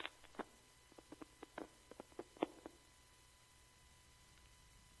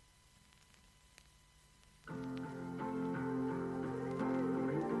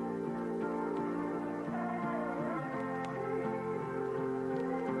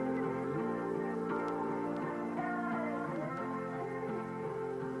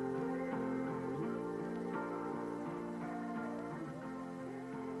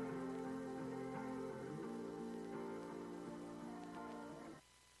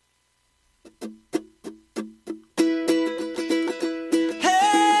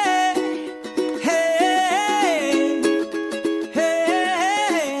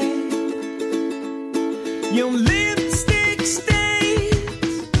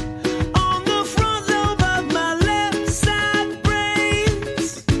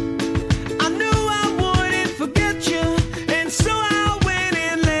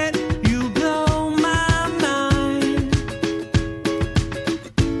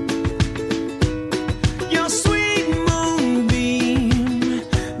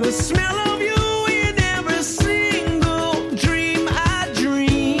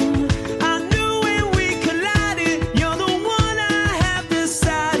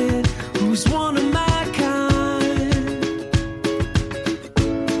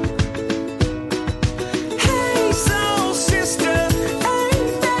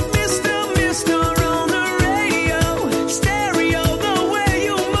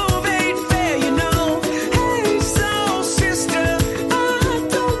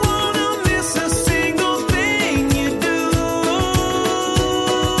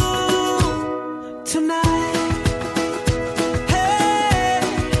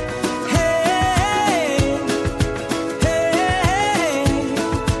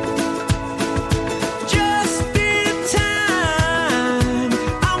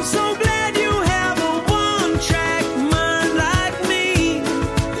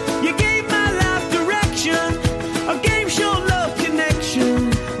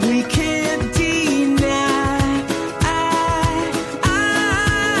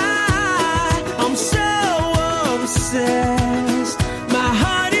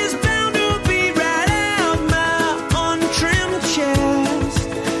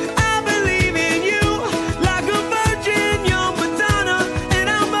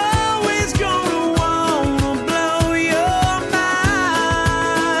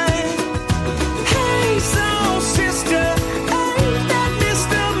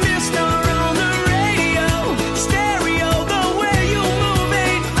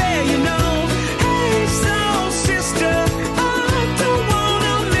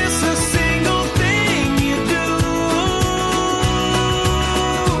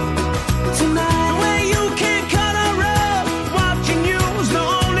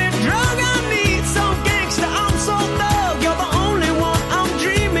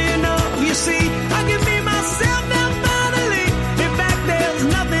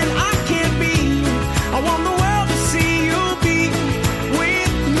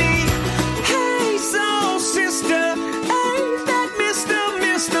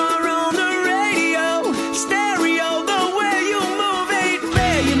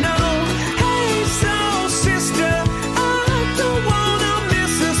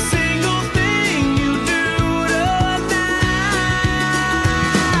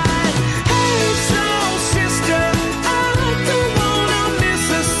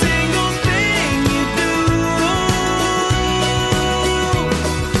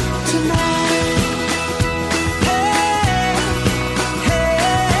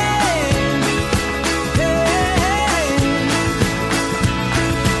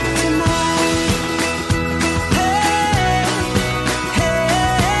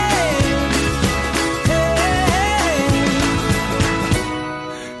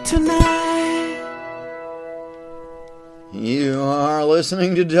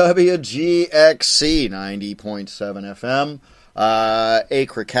 listening to WGXC 90.7 FM,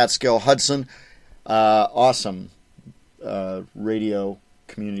 Acre, Catskill, Hudson. Awesome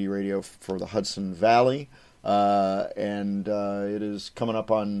community radio for the Hudson Valley. And it is coming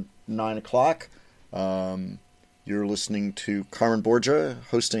up on 9 o'clock. You're listening to Carmen Borgia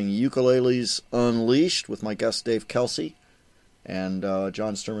hosting Ukuleles Unleashed with my guest Dave Kelsey. And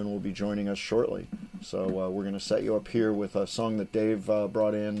John Sturman will be joining us shortly. So we're going to set you up here with a song that Dave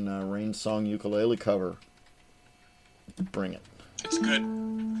brought in, Rain Song ukulele cover. Bring it. It's good.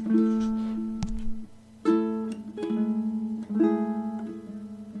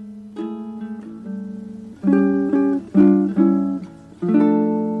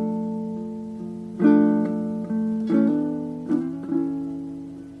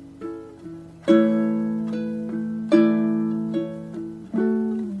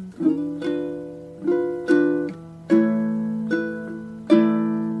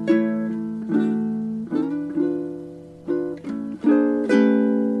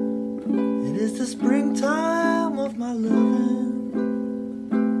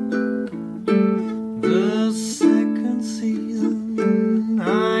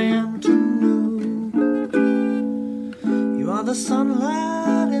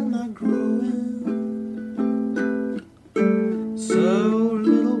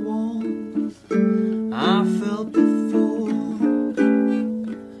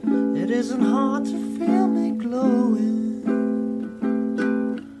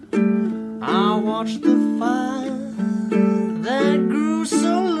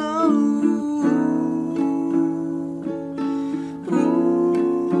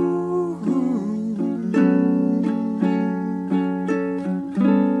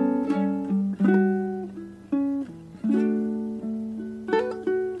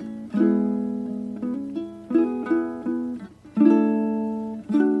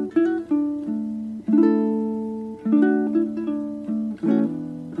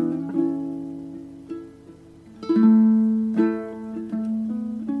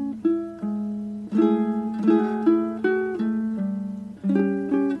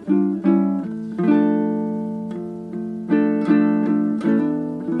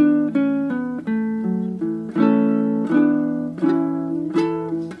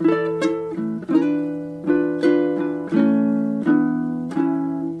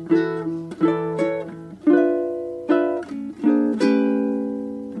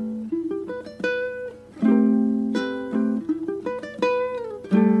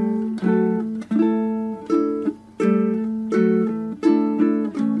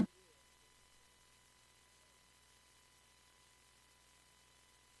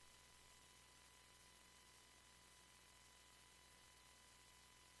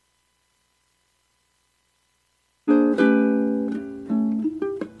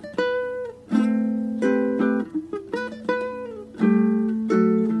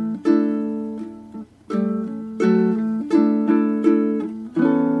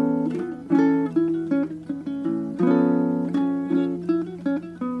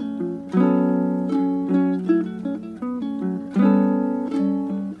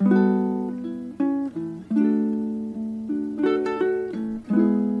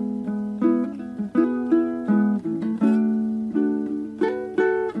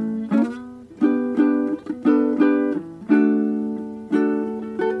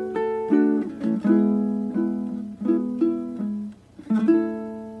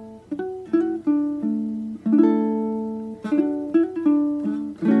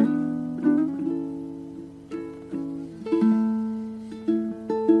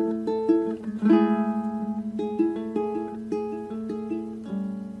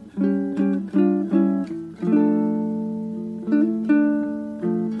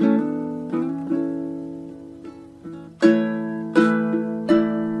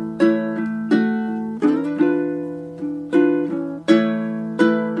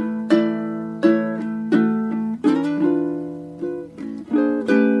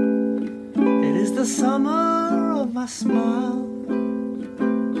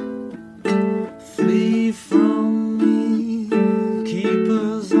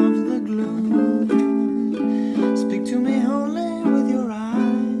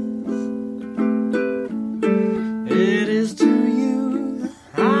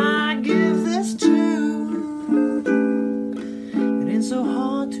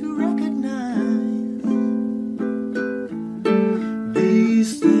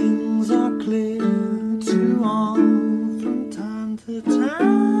 These things are clear to all from time.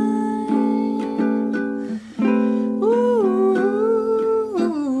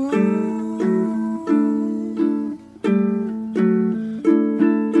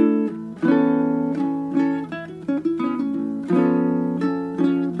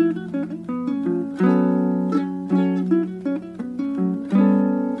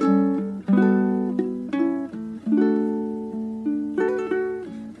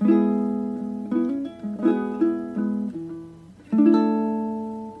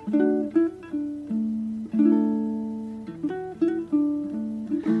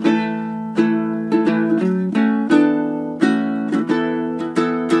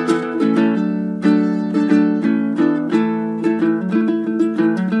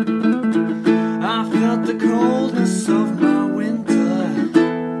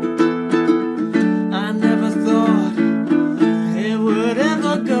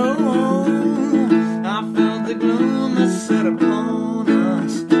 ago, I felt the gloom that set upon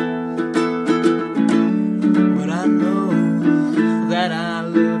us. But I know that I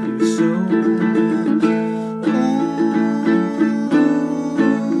love you so.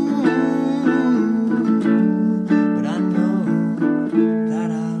 But I know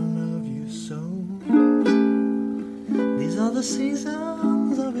that I love you so. These are the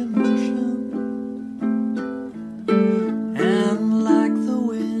seasons of emotion. And like the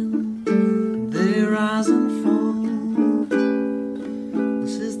wind, they rise and fall.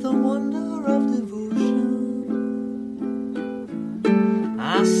 This is the wonder of devotion.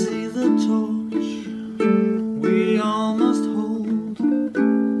 I see the torch we all must hold.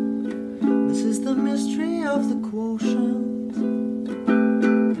 This is the mystery of the quotient.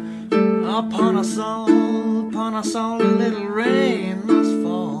 Upon us all, a little rain must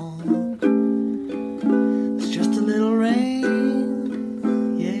fall. It's just a little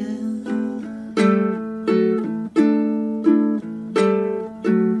rain, yeah.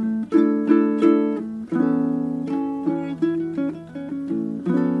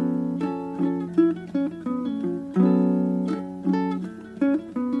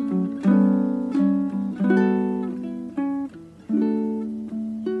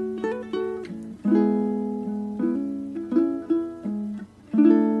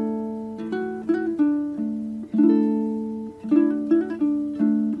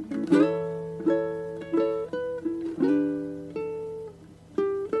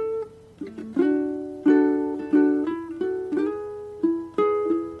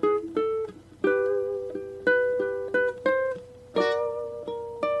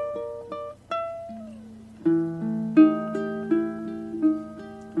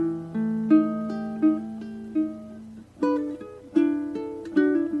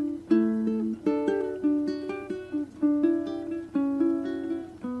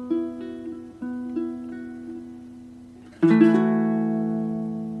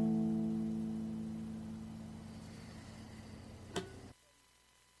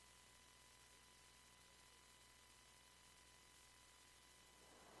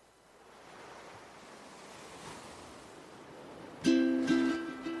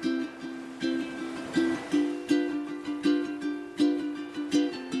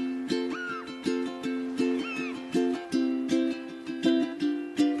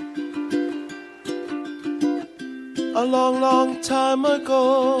 A long, long time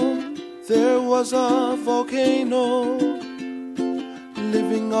ago, there was a volcano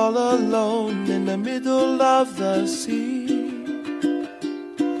living all alone in the middle of the sea.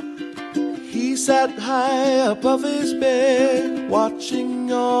 He sat high above his bed,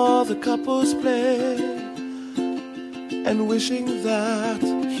 watching all the couples play, and wishing that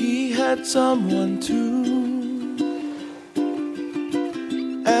he had someone too.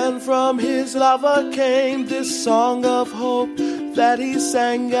 And from his lover came this song of hope that he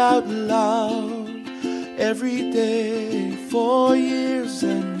sang out loud every day for years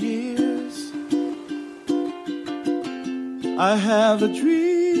and years. I have a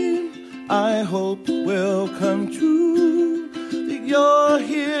dream I hope will come true, that you're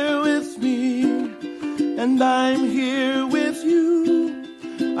here with me and I'm here with you.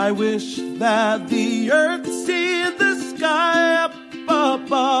 I wish that the earth see the sky up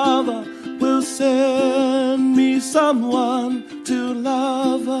above will send me someone to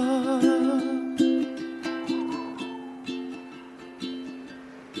love.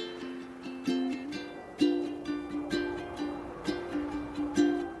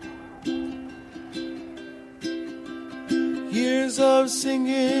 Years of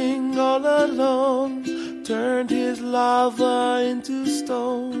singing all alone turned his lava into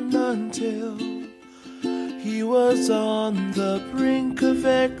stone until he was on the brink of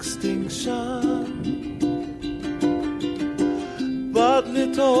extinction. But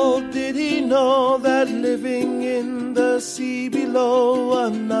little did he know that living in the sea below,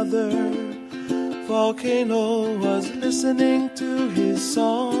 another volcano was listening to his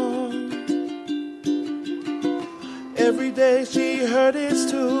song. Every day she heard his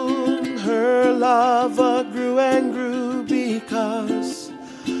tune, her lava grew and grew because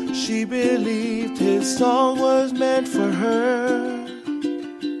she believed his song was meant for her.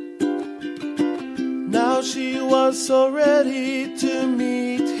 Now she was so ready to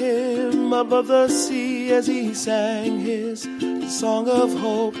meet him above the sea as he sang his song of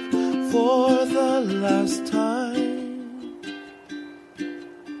hope for the last time.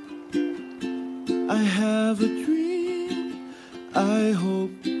 I have a dream I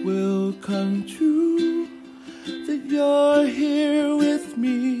hope will come true, that you're here with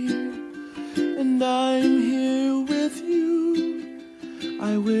me and I'm here with you.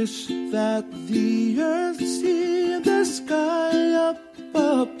 I wish that the earth, sea, and the sky up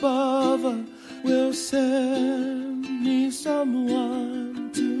above will send me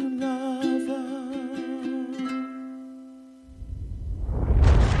someone to love.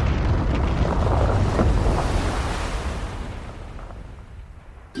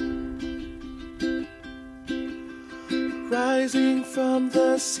 Rising from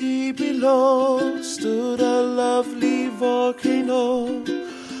the sea below stood a lovely volcano,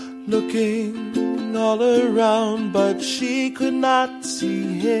 looking all around, but she could not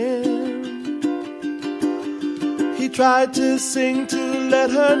see him. He tried to sing to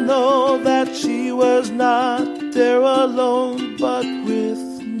let her know that she was not there alone, but with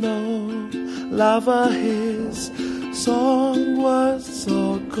no lava his song was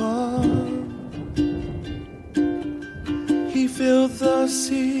all gone. He filled the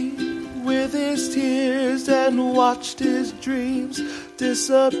sea with his tears and watched his dreams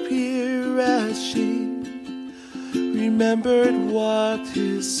disappear as she remembered what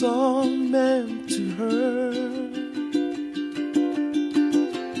his song meant to her.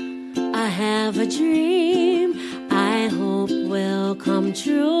 I have a dream I hope will come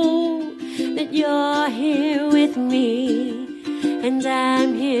true, that you're here with me and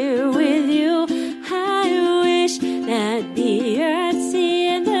I'm here with you. I wish that the earth, sea,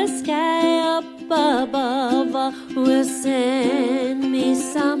 and the sky up above will send me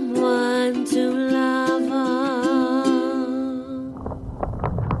someone to love.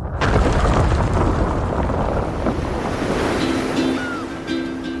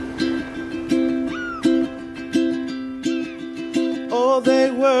 Oh,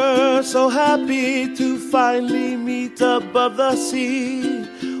 they were so happy to finally meet above the sea.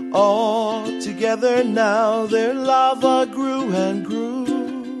 All together now their lava grew and grew.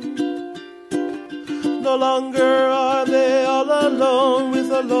 No longer are they all alone,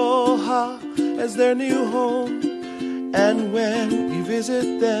 with aloha as their new home. And when we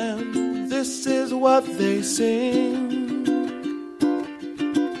visit them, this is what they sing.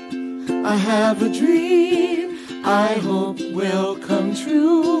 I have a dream I hope will come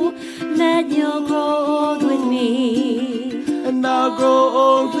true, that you'll grow old with me and I'll grow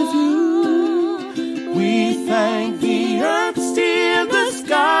old with you. We thank the earth, sea, and the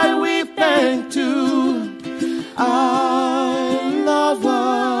sky. We thank too. I love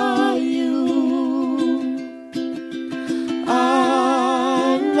you.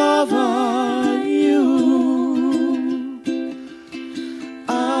 I love you.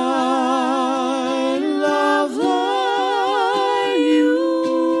 I love you.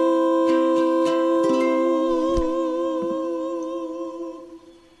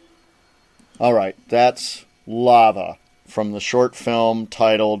 All right, that's Lava from the short film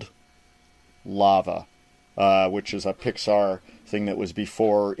titled Lava, which is a Pixar thing that was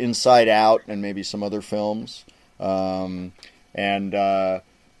before Inside Out and maybe some other films. I'm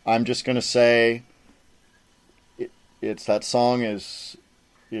just going to say it's that song it's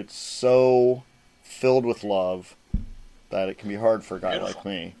so filled with love that it can be hard for a guy like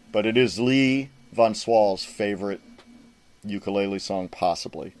me. But it is Lee Von Swall's favorite ukulele song,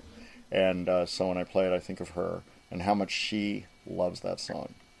 possibly. And so when I play it, I think of her and how much she loves that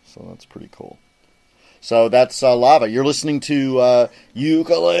song. So that's pretty cool. So that's Lava. You're listening to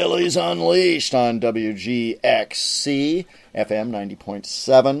Ukuleles Unleashed on WGXC, FM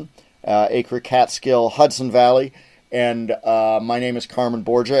 90.7, Acre, Catskill, Hudson Valley. And my name is Carmen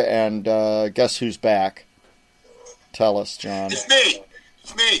Borgia, and guess who's back? Tell us, John. It's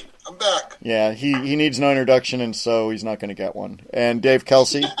me. I'm back. Yeah, he needs no introduction, and so he's not going to get one. And Dave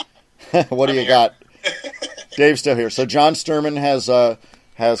Kelsey, what do you got? Dave's still here. So John Sturman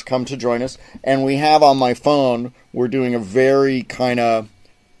has come to join us, and we have on my phone, we're doing a very kind of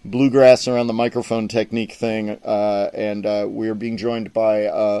bluegrass around the microphone technique thing, and we are being joined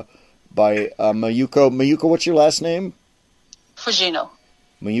by Mayuko. Mayuko, what's your last name? Fujino.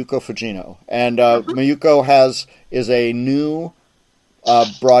 Mayuko Fujino. And Mayuko is a new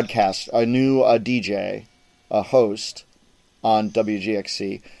broadcast, a new DJ, a host on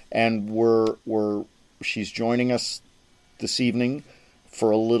WGXC, and she's joining us this evening for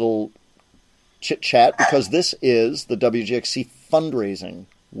a little chit-chat, because this is the WGXC fundraising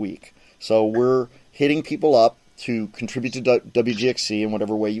week. So we're hitting people up to contribute to WGXC in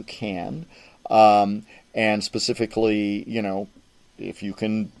whatever way you can. And specifically, if you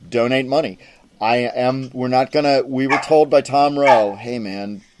can donate money. We were told by Tom Rowe, hey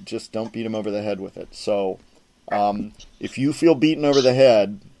man, just don't beat him over the head with it. So if you feel beaten over the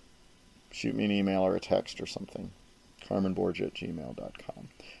head, shoot me an email or a text or something. CarmenBorgia@gmail.com.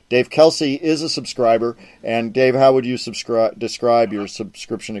 Dave Kelsey is a subscriber. And Dave, how would you describe your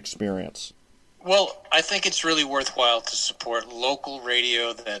subscription experience? Well, I think it's really worthwhile to support local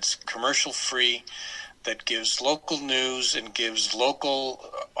radio that's commercial-free, that gives local news and gives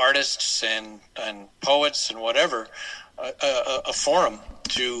local artists and poets and whatever a forum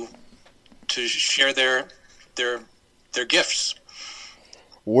to share their gifts.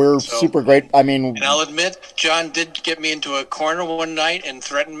 We're super great. I mean, and I'll admit, John did get me into a corner one night and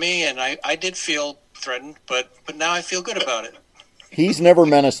threatened me, and I did feel threatened, but now I feel good about it. He's never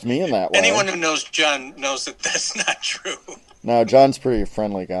menaced me in that way. Anyone who knows John knows that that's not true. No, John's pretty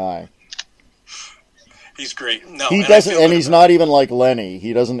friendly guy. He's great. No, he doesn't, and he's not even like Lenny.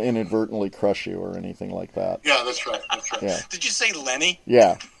 He doesn't inadvertently crush you or anything like that. Yeah, that's right. That's right. Yeah. Did you say Lenny?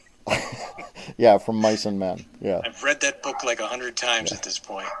 Yeah. Yeah, from Mice and Men. Yeah. I've read that book like 100 times at this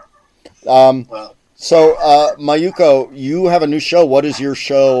point. So, Mayuko, you have a new show. What is your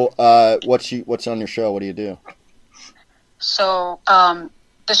show? What's on your show? What do you do? So,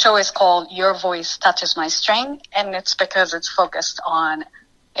 the show is called Your Voice Touches My String, and it's because it's focused on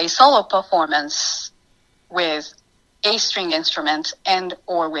a solo performance with a string instrument and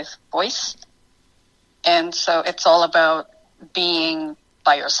or with voice. And so it's all about being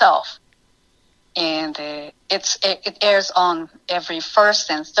by yourself. And it airs on every first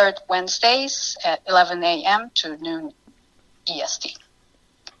and third Wednesdays at 11 a.m. to noon EST.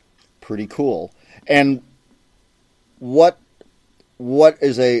 Pretty cool. And what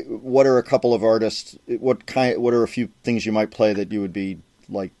are a couple of artists? What are a few things you might play that you would be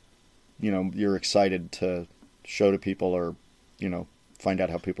like, you're excited to show to people, or find out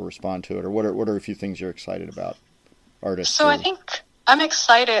how people respond to it, or what are a few things you're excited about, artists? So I think I'm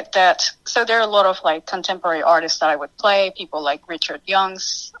excited that there are a lot of like contemporary artists that I would play, people like Richard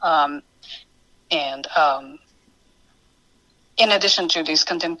Youngs, and in addition to these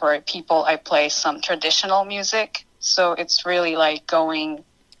contemporary people, I play some traditional music. So it's really like going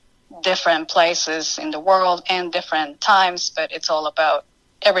different places in the world and different times, but it's all about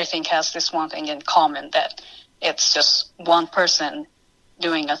everything has this one thing in common, that it's just one person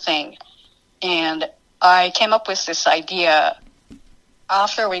doing a thing. And I came up with this idea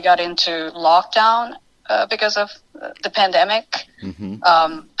after we got into lockdown because of the pandemic. Mm-hmm.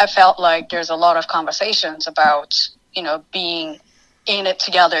 I felt like there's a lot of conversations about, being in it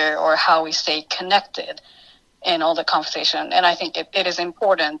together or how we stay connected in all the conversation. And I think it is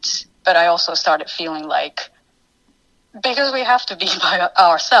important, but I also started feeling like, because we have to be by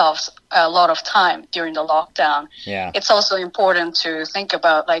ourselves a lot of time during the lockdown, it's also important to think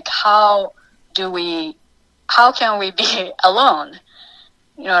about like how can we be alone?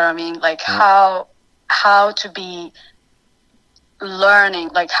 You know what I mean? Like how to be learning,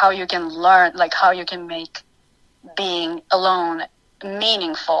 like how you can learn, like how you can make being alone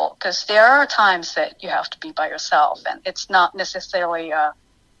meaningful, because there are times that you have to be by yourself, and it's not necessarily a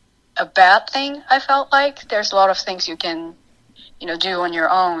bad thing. I felt like there's a lot of things you can, do on your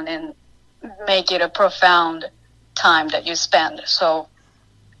own and make it a profound time that you spend. So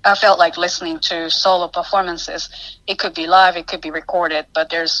I felt like listening to solo performances, it could be live, it could be recorded, but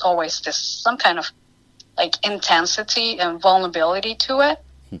there's always some kind of like intensity and vulnerability to it.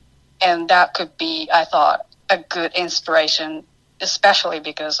 And that could be, I thought, a good inspiration, especially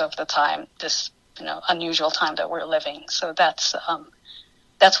because of the time, this, unusual time that we're living. So that's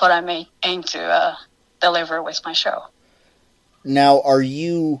what I may aim to deliver with my show. Now, are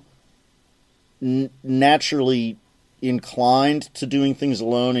you naturally inclined to doing things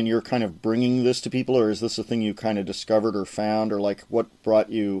alone, and you're kind of bringing this to people, or is this a thing you kind of discovered or found, or like what brought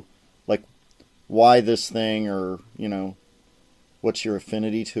you, like why this thing, or what's your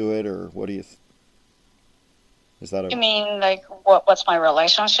affinity to it, or what do you? Is that You mean like what's my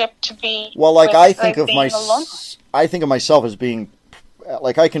relationship to be? Well, like I think of I think of myself as being.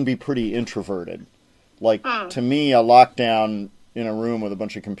 Like, I can be pretty introverted. Like, to me, a lockdown in a room with a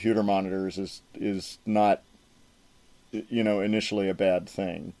bunch of computer monitors is not, initially a bad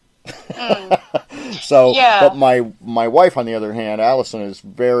thing. So, but my wife, on the other hand, Allison, is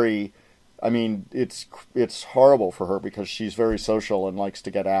very, it's horrible for her because she's very social and likes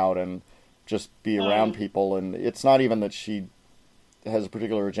to get out and just be around people. And it's not even that she has a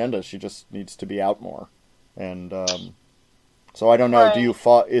particular agenda. She just needs to be out more. And, so I don't know. Right. Do you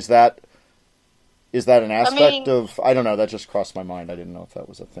is that an aspect of? I don't know. That just crossed my mind. I didn't know if that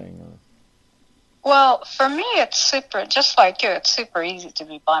was a thing. Or... Well, for me, it's super. Just like you, it's super easy to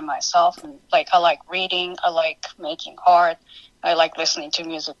be by myself. And like I like reading. I like making art. I like listening to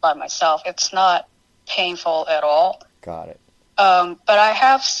music by myself. It's not painful at all. Got it. But I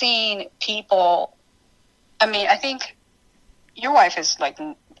have seen people. I think your wife is like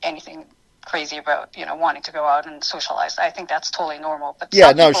anything crazy about, you know, wanting to go out and socialize. I think that's totally normal. But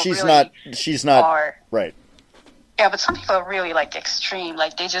yeah, no, she's not right. Yeah, but some people are really like extreme.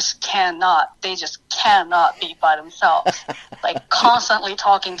 Like they just cannot be by themselves. Like constantly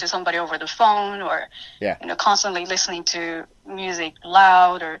talking to somebody over the phone, or you know, constantly listening to music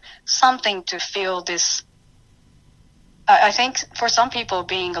loud or something to feel this. I think for some people,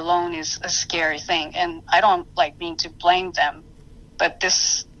 being alone is a scary thing, and I don't like mean to blame them, but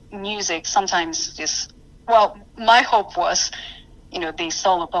this music sometimes is. Well, my hope was, you know, these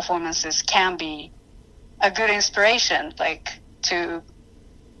solo performances can be a good inspiration, like to,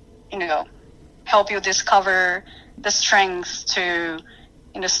 you know, help you discover the strength to,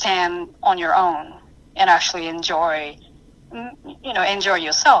 you know, stand on your own and actually enjoy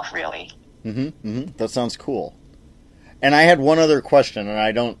yourself, really. That sounds cool. And I had one other question,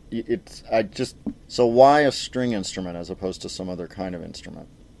 and so why a string instrument as opposed to some other kind of instrument?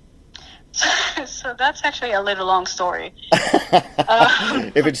 So that's actually a little long story.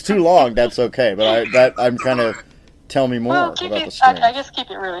 If it's too long, that's okay. But I'm kind of tell me more about the strings. I just keep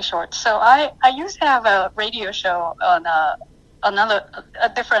it really short. So I used to have a radio show on a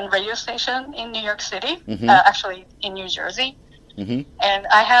different radio station in New York City, actually in New Jersey. And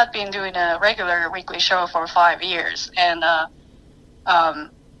I had been doing a regular weekly show for 5 years, and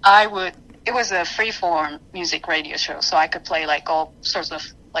it was a free-form music radio show, so I could play like all sorts of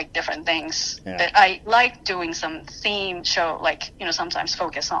like different things. But I like doing some theme show, like, you know, sometimes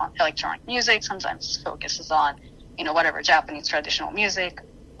focus on electronic music, sometimes focuses on, you know, whatever Japanese traditional music,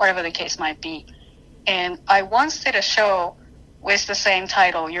 whatever the case might be. And I once did a show with the same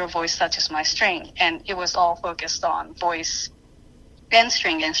title, Your Voice Touches My String, and it was all focused on voice and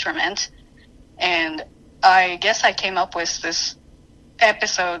string instrument. And I guess I came up with this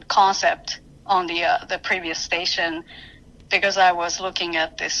episode concept on the previous station because I was looking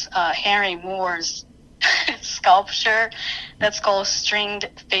at this Henry Moore's sculpture that's called Stringed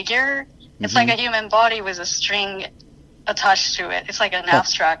Figure. It's like a human body with a string attached to it. It's like an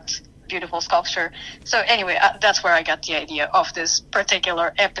abstract, beautiful sculpture. So anyway, that's where I got the idea of this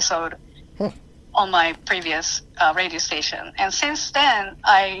particular episode on my previous radio station. And since then,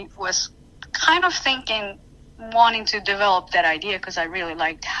 I was kind of wanting to develop that idea because I really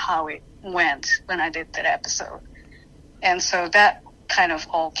liked how it went when I did that episode. And so that kind of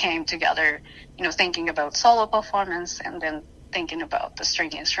all came together, you know, thinking about solo performance and then thinking about the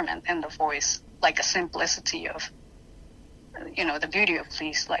string instrument and the voice, like a simplicity of, you know, the beauty of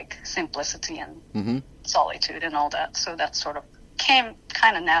these, like simplicity and solitude and all that. So that sort of came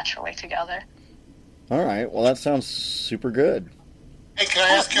kind of naturally together. All right. Well, that sounds super good. Hey, can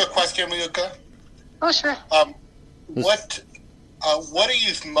I ask you a question, Miyuka? Oh, sure. What are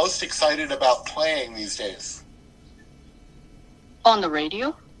you most excited about playing these days? On the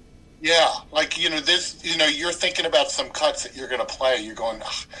radio? Yeah, like, you know, you're thinking about some cuts that you're going to play. You're going,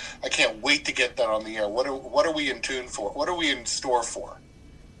 I can't wait to get that on the air. What are we in tune for? What are we in store for?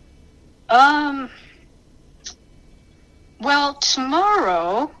 Well,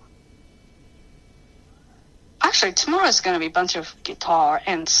 tomorrow is going to be a bunch of guitar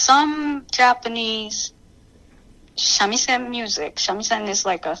and some Japanese shamisen music. Shamisen is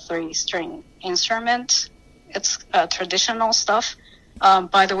like a 3-string instrument. It's traditional stuff.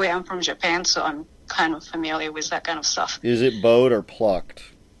 By the way, I'm from Japan, so I'm kind of familiar with that kind of stuff. Is it bowed or plucked?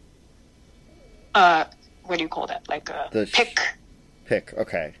 What do you call that? Like a pick? Pick,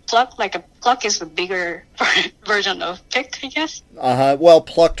 okay. Pluck is the bigger version of pick, I guess. Well,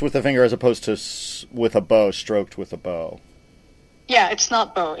 plucked with a finger as opposed to with a bow, stroked with a bow. Yeah, it's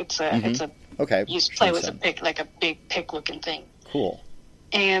not bow. It's a okay. You play with a pick, like a big pick-looking thing. Cool.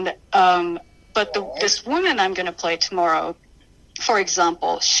 And but this woman I'm going to play tomorrow, for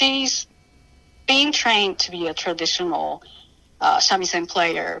example, she's being trained to be a traditional shamisen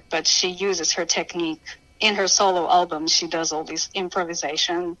player, but she uses her technique. In her solo album, she does all this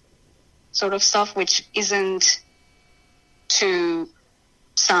improvisation sort of stuff, which isn't to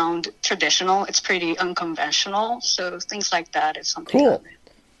sound traditional. It's pretty unconventional. So things like that is something I'm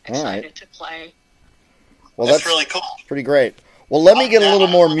excited to play. Well, that's really cool. Pretty great. Well, let me get a little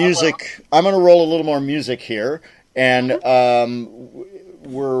more music. I'm going to roll a little more music here. And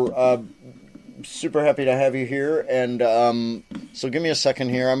we're super happy to have you here. And so give me a second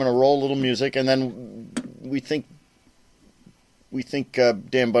here. I'm going to roll a little music. And then we think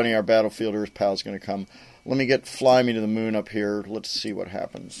Dan Bunny, our Battlefielders pal, is going to come. Let me get Fly Me to the Moon up here. Let's see what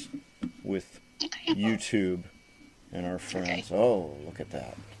happens with YouTube and our friends. Okay. Oh, look at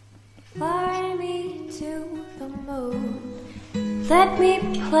that. Fly me to the moon. Let me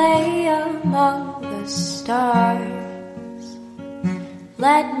play among the stars.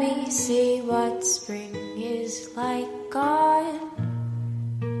 Let me see what spring is like on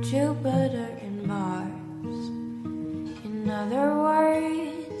Jupiter and Mars. In other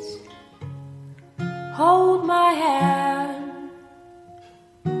words, hold my hand.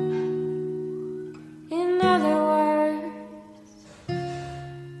 In other words,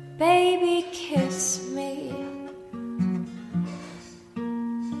 baby, kiss me.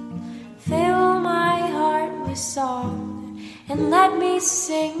 Fill my heart with song and let me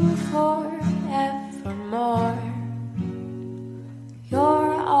sing forevermore.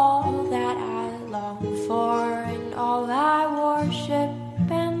 You're all that I long for and all I worship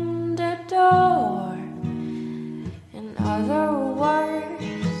and adore. In other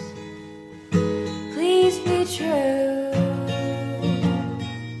words, please be true.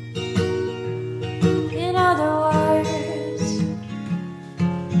 In other words,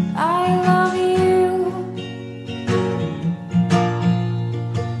 I love you.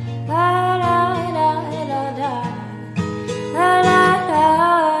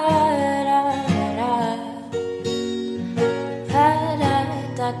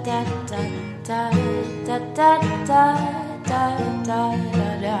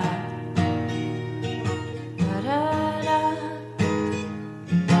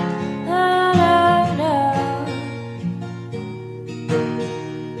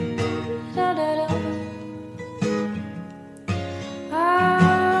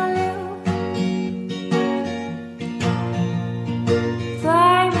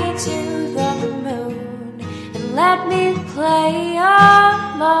 Fly me to the moon and let me play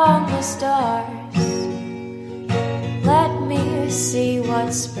among the stars. Let me see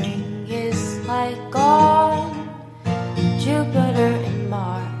what spring is like on Jupiter and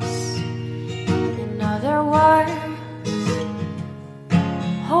Mars. In other words,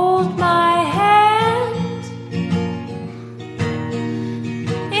 hold my hand.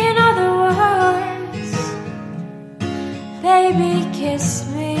 In other words, baby, kiss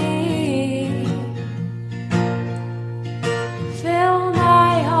me. Fill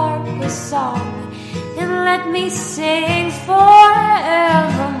my heart with song and let me sing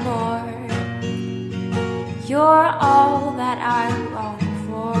forevermore. You're all that I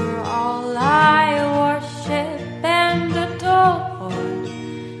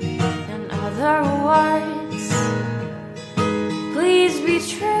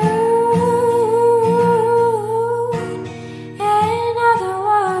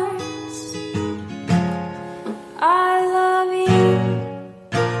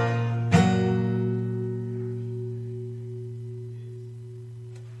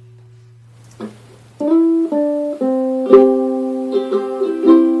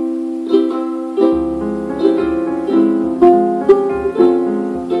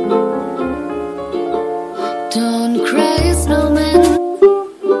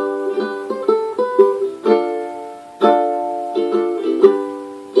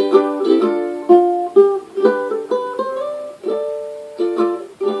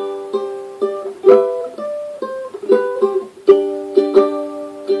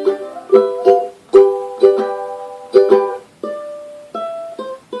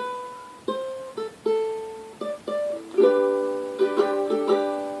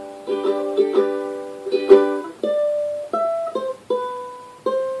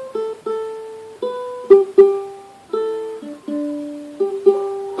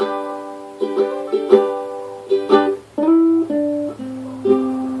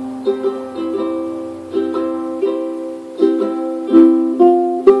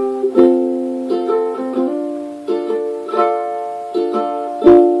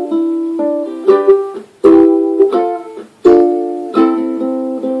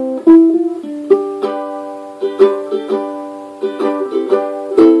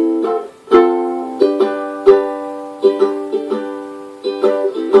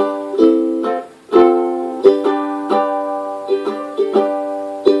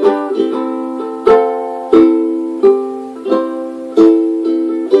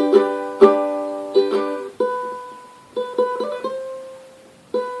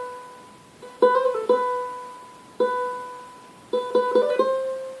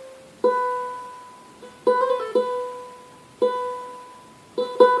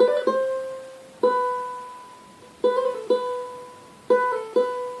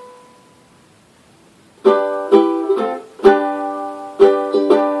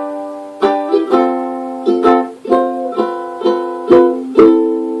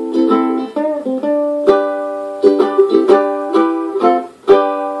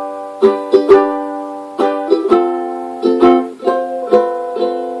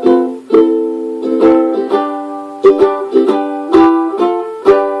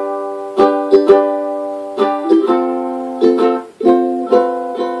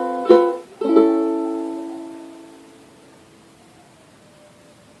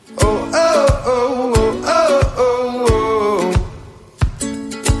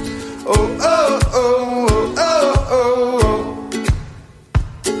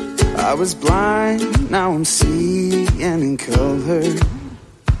I was blind, now I'm seeing in color.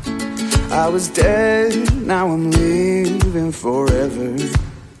 I was dead, now I'm living forever.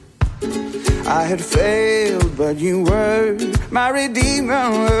 I had failed, but you were my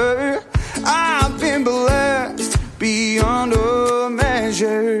redeemer. I've been blessed beyond a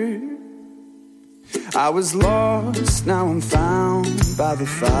measure. I was lost, now I'm found by the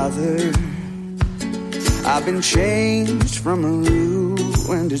Father. I've been changed from a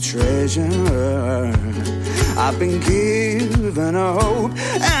ruin to treasure. I've been given a hope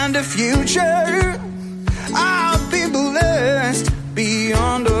and a future. I've been blessed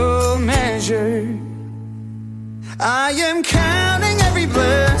beyond a measure. I am counting every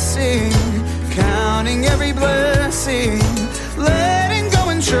blessing, counting every blessing, letting go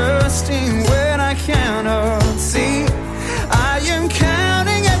and trusting when I cannot see. I am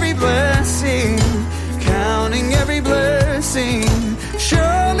counting every blessing, counting every blessing.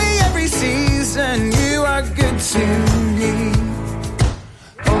 Surely every season you are good to me.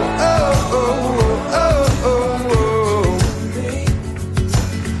 Oh, oh, oh, oh,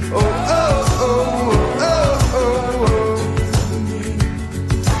 oh, oh, oh.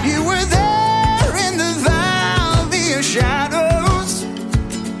 Shadows,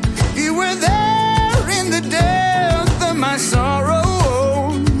 you were there in the depth of my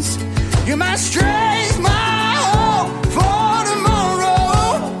sorrows. You're my strength, my hope for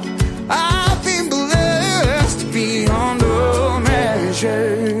tomorrow. I've been blessed beyond a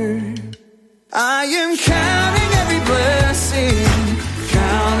measure. I am counting every blessing,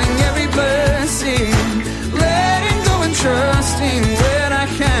 counting every blessing, letting go and trusting when I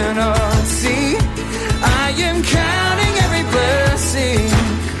cannot see. I am counting every blessing,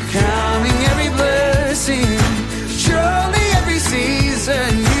 counting every blessing. Surely every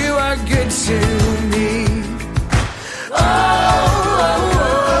season you are good to me. Oh,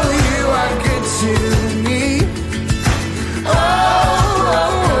 oh, oh, you are good to me. Oh,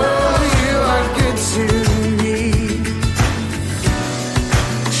 oh, oh, you are good to me.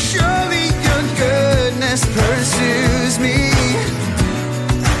 Surely your goodness pursues me.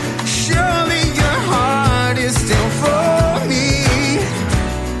 Surely your heart is still for me.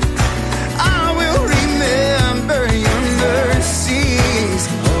 I will remember your mercies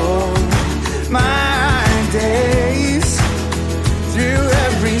all my days, through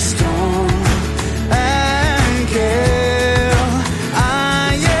every storm and gale.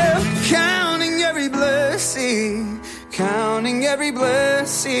 I am counting every blessing, counting every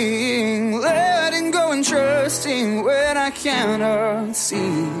blessing, letting go and trusting when I cannot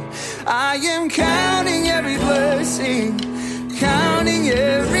see. I am counting every blessing, counting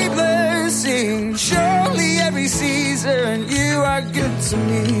every blessing. Surely every season you are good to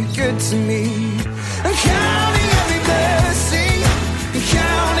me, good to me. I'm counting every blessing,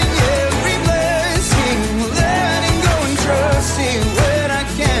 counting every blessing, letting go and trusting when I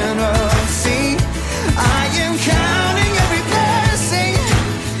cannot see. I am counting every blessing,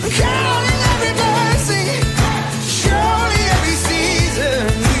 counting every blessing. Surely every season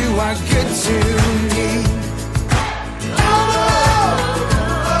you are good to me.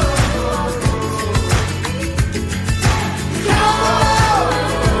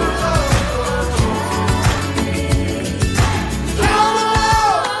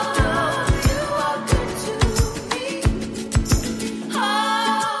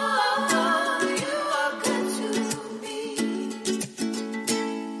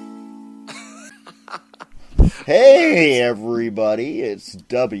 Hey, everybody, it's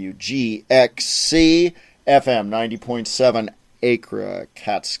WGXC FM 90.7 Acre,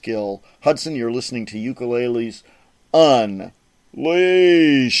 Catskill, Hudson. You're listening to Ukuleles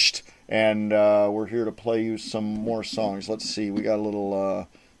Unleashed, and we're here to play you some more songs. Let's see, we got a little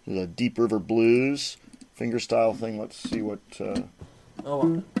Deep River Blues fingerstyle thing. Let's see what... Sort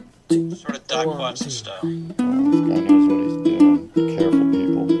of Doc Watson style. This guy knows what he's doing. Be careful,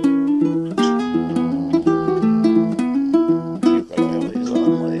 people.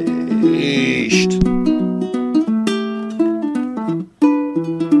 Unleashed.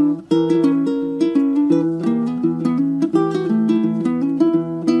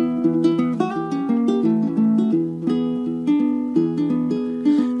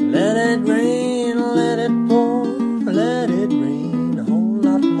 Let it rain, let it pour, let it rain a whole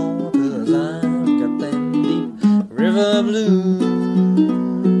lot more, 'cause I've got them deep river blues.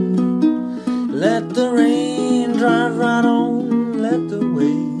 Let the rain drive right on, let the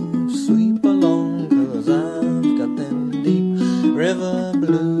waves sweep along, 'cause I've got them deep river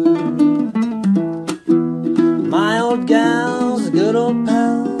blues. My old gal's a good old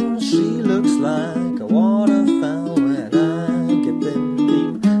pal, she looks like a waterfowl when I get them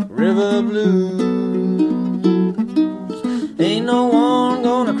deep river river blues. Ain't no one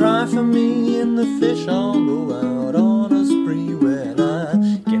gonna cry for me, and the fish all go out on a spree when I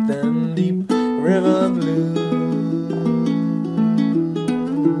get them deep river blues.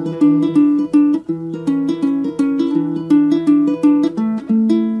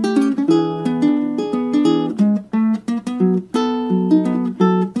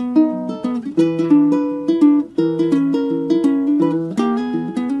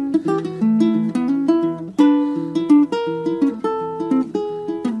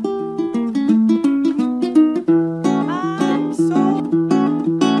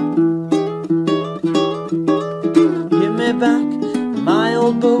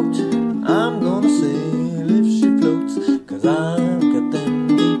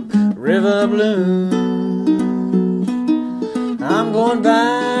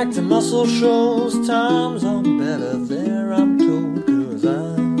 Shows times are better there, I'm told, 'cause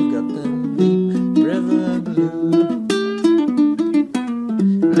I've got them deep river blues.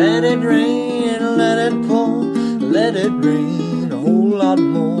 Let it rain, let it pour, let it rain a whole lot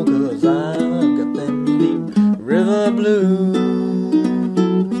more, 'cause I've got them deep river blues.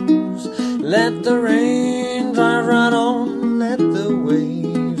 Let the rain drive right on, let the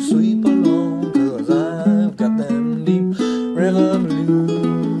waves sweep along, 'cause I've got them deep river blues.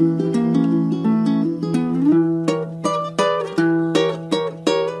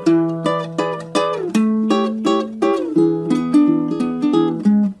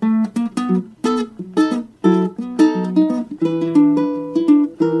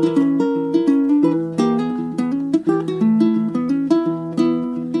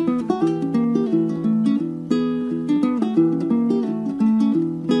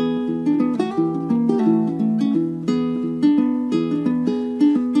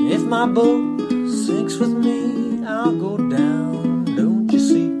 My boat sinks with me, I'll go down, don't you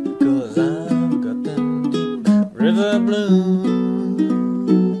see, 'cause I've got them deep river blues.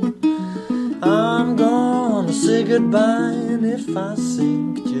 I'm gonna say goodbye, and if I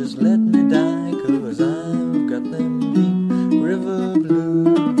sink, just let me die, 'cause I've got them deep river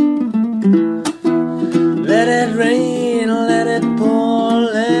blues. Let it rain, let it pour,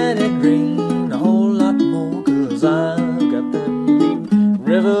 let it rain a whole lot more, 'cause I've got them deep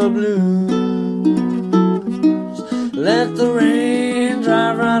river blues. Let the rain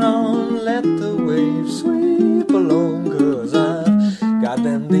drive right on, let the waves sweep along, 'cause I've got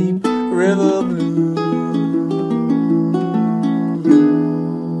them deep river blues.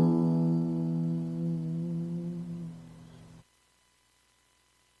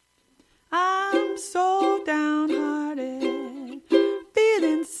 I'm so downhearted,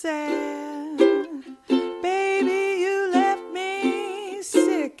 feeling sad. Baby, you left me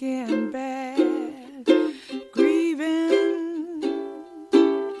sick and bad, grieving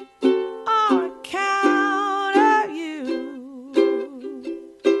on account of you.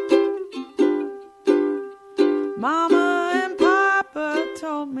 Mama and Papa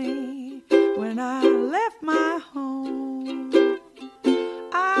told me when I left my home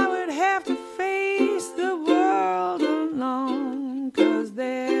I would have to face the world alone, 'cause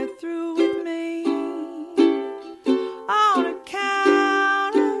they're through with me on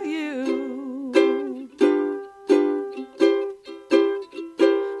account of you.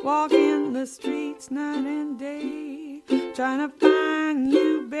 Walking the streets night and day, trying to find you,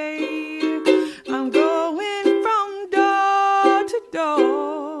 babe. I'm going from door to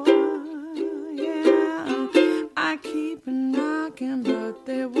door. Yeah, I keep knocking, but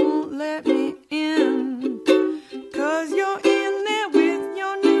they won't let me in, 'cause you're in there with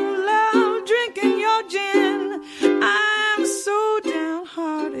your new love, drinking your gin. I'm so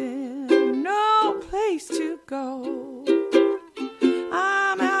downhearted, no place to go.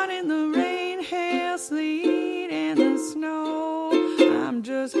 I'm out in the rain, hail, sleet, and the snow. I'm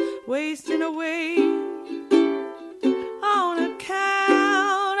just wasting away on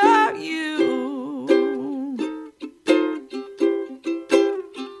account of you.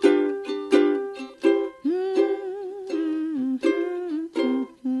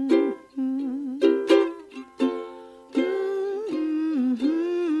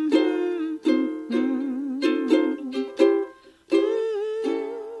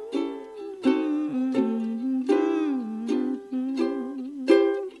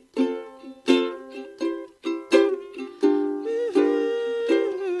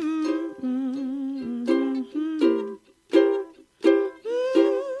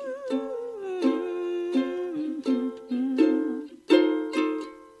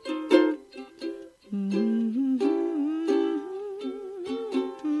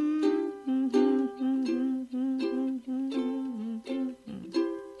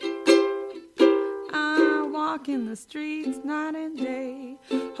 walking the streets night and day,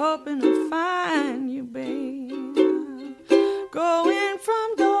 hoping to find you, babe. Going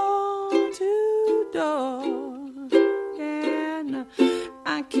from door to door, and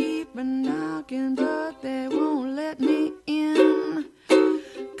I keep a knocking, but they won't let me in.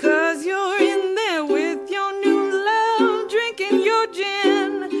 'Cause you're in there with your new love, drinking your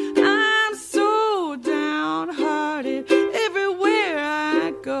gin. I'm so downhearted everywhere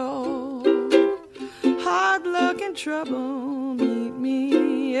I go. Hard luck and trouble meet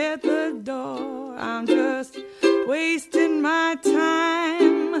me at the door. I'm just wasting my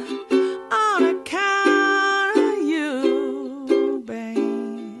time on account of you,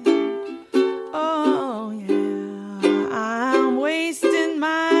 babe. Oh yeah, I'm wasting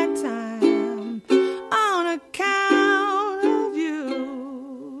my time on account of you.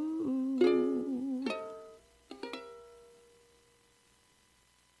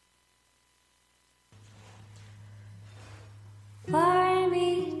 Fly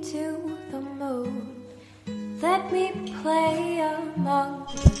me to the moon. Let me play among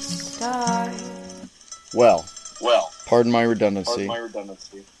the stars. Well, pardon my redundancy.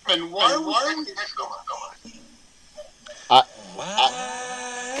 And why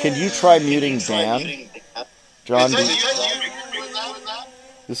Can you try muting Dan? John,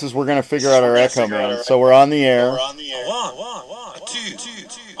 this is, we're going to figure out our echo, man. So we're on the air. One, two,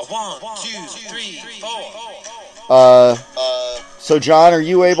 three, four. So John, are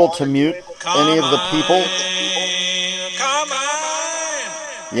you able to mute any of the people?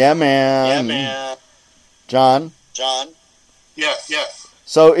 Yeah, man. John? Yes.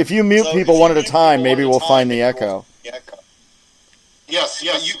 So if you mute people one at a time, maybe we'll find the echo. Yes, you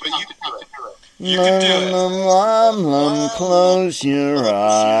can do it. You can do it. Close your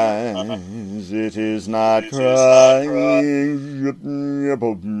eyes. It is not crying.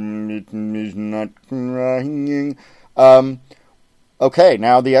 It is not crying. Okay,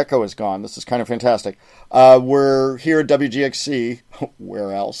 now the echo is gone. This is kind of fantastic. We're here at WGXC,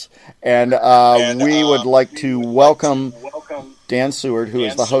 where else? And we would like to welcome Dan Seward, who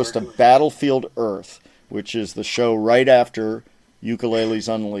is the host of Battlefield Earth, which is the show right after Ukuleles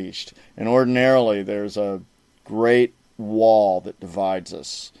Unleashed. And ordinarily, there's a great wall that divides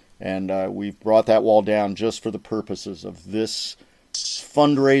us. And we've brought that wall down just for the purposes of this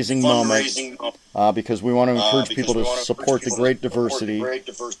fundraising moment, because we want to encourage people to support the great diversity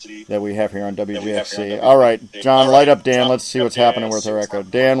that we have here on WGXC. All right, John, light up Dan. Let's see what's happening with our echo.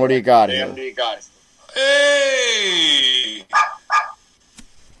 Dan, what do you got here? Hey!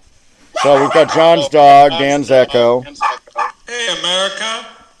 So we've got John's dog, Dan's echo. Hey, America.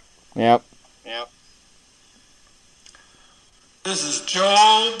 Yep. This is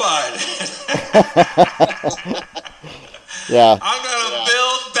Joe Biden. Yeah. I'm going to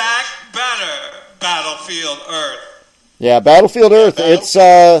build back better Battlefield Earth. Yeah, Battlefield Earth. It's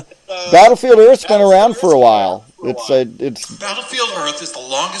Battlefield Earth's been around for a while. It's Battlefield Earth is the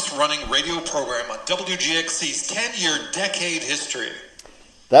longest running radio program on WGXC's 10-year decade history.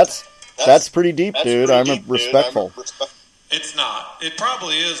 That's pretty deep, dude. I'm respectful. It's not. It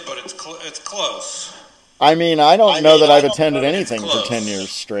probably is, but it's close. I mean, I don't know that I've attended anything for 10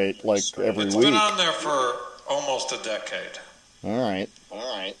 years straight, like every week. It's been on there for almost a decade. All right.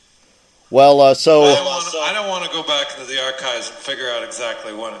 Well, so I don't want to go back into the archives and figure out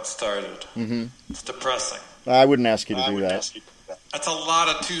exactly when it started. Mm-hmm. It's depressing. I wouldn't ask you to do that. That's a lot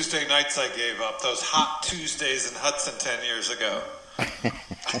of Tuesday nights I gave up. Those hot Tuesdays in Hudson 10 years ago.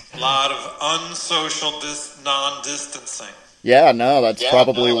 A lot of unsocial non-distancing. Yeah, no, that's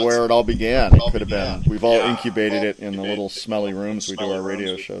probably where it all began. It could have been. We've all incubated it in the little smelly rooms we do our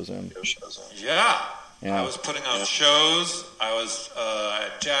radio shows in. Yeah. I was putting on shows. I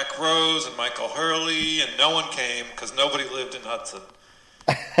had Jack Rose and Michael Hurley, and no one came because nobody lived in Hudson.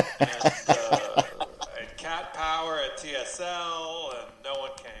 And I had Cat Power at TSL, and no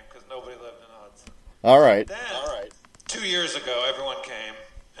one came because nobody lived in Hudson. All right. Then, 2 years ago, everyone came,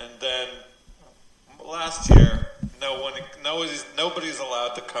 and then last year, nobody's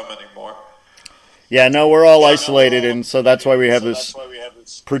allowed to come anymore. Yeah, no, we're all isolated, and so that's why we have this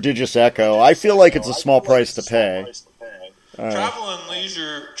prodigious echo. I feel like it's a small price to pay. Travel and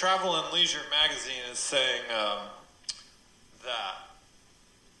Leisure magazine is saying that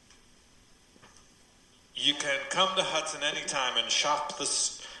you can come to Hudson anytime and shop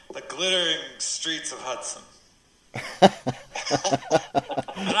the glittering streets of Hudson. And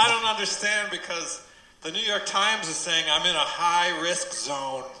I don't understand, because the New York Times is saying I'm in a high-risk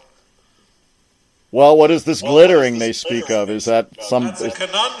zone. Well, what is this glittering they speak of? Is that That's a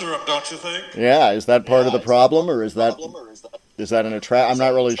conundrum, don't you think? Yeah, is that part of the problem, or is that an attract? I'm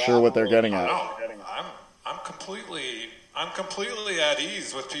not really sure what they're getting at. No, I'm I'm completely at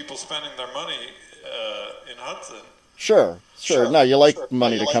ease with people spending their money in Hudson. Sure. No, you like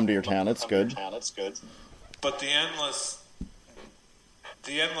money to come to your town. It's good. But the endless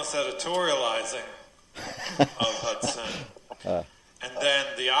editorializing of Hudson, and then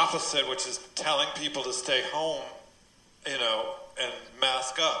the opposite, which is telling people to stay home, and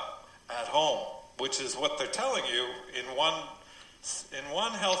mask up at home, which is what they're telling you in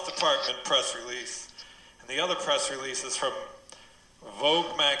one health department press release, and the other press release is from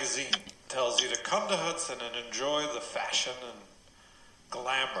Vogue magazine. Tells you to come to Hudson and enjoy the fashion and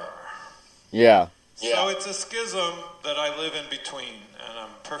glamour. Yeah. So it's a schism that I live in between, and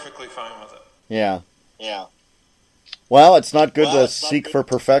I'm perfectly fine with it. Yeah. Well, it's not good to seek for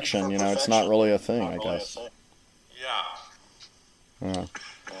perfection. It's not really a thing, I guess. Yeah.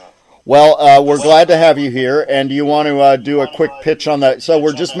 Well, we're glad to have you here, and do you want to do a quick pitch on that? So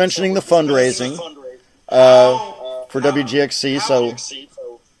we're just mentioning the fundraising for WGXC.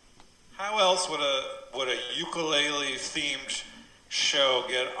 How else would a ukulele themed show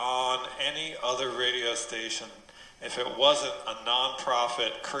get on any other radio station if it wasn't a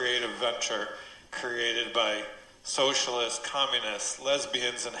non-profit creative venture created by socialists, communists,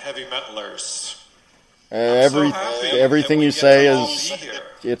 lesbians, and heavy metalers? Everything you say is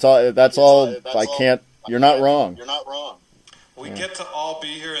it's all. That's all. I can't. You're not wrong. We get to all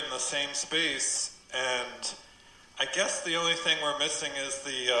be here in the same space, and I guess the only thing we're missing is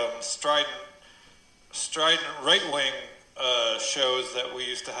the strident right-wing shows that we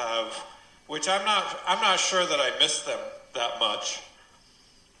used to have, which I'm not sure that I miss them that much.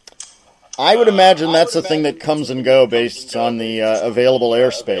 I would imagine that's a thing that comes and go based on the available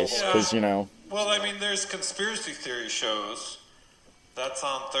airspace, because Well, I mean, there's conspiracy theory shows. That's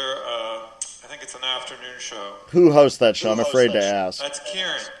on I think it's an afternoon show. Who hosts that show? I'm afraid to ask. That's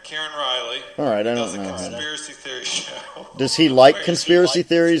Kieran Riley. All right, I don't know. Does a conspiracy theory show. Does he like conspiracy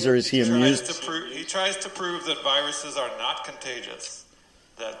theories, or is he amused? He tries to prove that viruses are not contagious,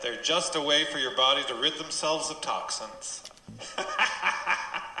 that they're just a way for your body to rid themselves of toxins.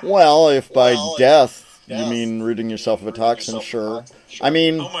 Well, if by death you mean ridding yourself of a toxin, sure. I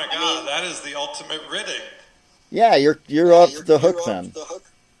mean, oh my God, that is the ultimate ridding. Yeah, you're off the hook then.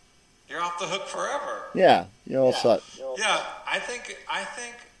 You're off the hook forever. Yeah, you're all set. Yeah, I think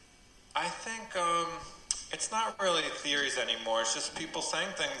it's not really theories anymore. It's just people saying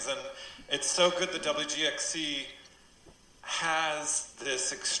things, and it's so good that WGXC has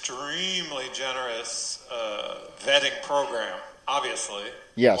this extremely generous vetting program. Obviously,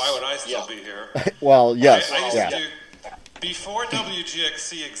 yes. Why would I still be here? Well, yes. I used to do, before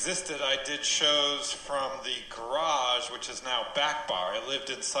WGXC existed, I did shows from the garage, which is now Back Bar. I lived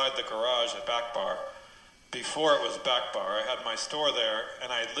inside the garage at Back Bar. Before it was Back Bar, I had my store there,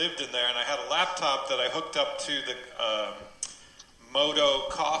 and I lived in there, and I had a laptop that I hooked up to the Moto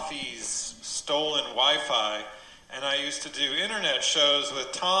Coffee's stolen Wi-Fi, and I used to do internet shows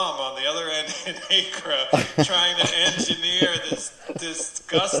with Tom on the other end in Acre, trying to engineer this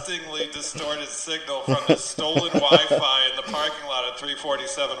disgustingly distorted signal from this stolen Wi-Fi in the parking lot at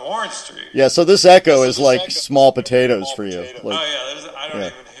 347 Warren Street. Yeah, so this echo is like small potatoes for you. Like, I don't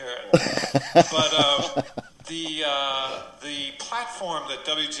even hear it. But the platform that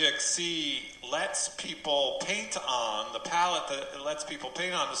WGXC lets people paint on, the palette that it lets people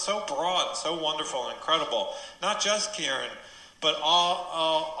paint on, is so broad, so wonderful and incredible. Not just Kieran, but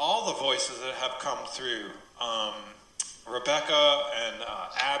all the voices that have come through. Rebecca and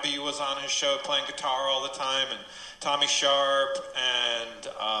Abby was on his show playing guitar all the time, and Tommy Sharp, and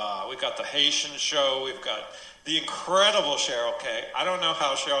we got the Haitian show. We've got the incredible Cheryl Kay. I don't know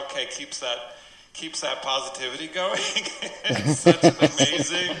how Cheryl Kay keeps that positivity going. It's such an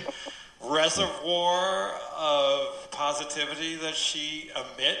amazing reservoir of positivity that she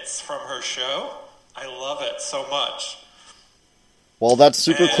emits from her show. I love it so much. Well, that's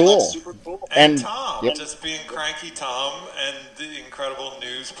super cool. And Tom, just being cranky Tom, and the incredible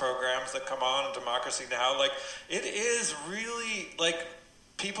news programs that come on, Democracy Now! Like, it is really, like,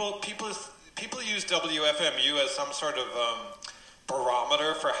 people use WFMU as some sort of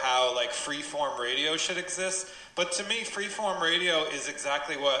barometer for how, like, freeform radio should exist. But to me, freeform radio is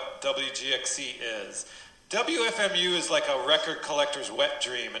exactly what WGXC is. WFMU is like a record collector's wet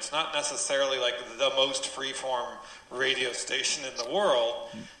dream. It's not necessarily like the most freeform radio station in the world,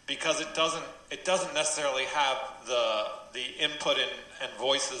 because it doesn't necessarily have the input and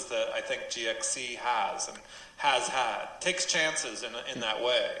voices that I think GXC has and has had. Takes chances in that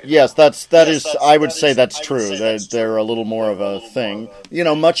way. Yes, that is. I would say that's true. They're a little more of a thing.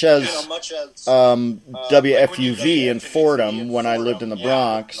 Much as WFUV in Fordham, when I lived in the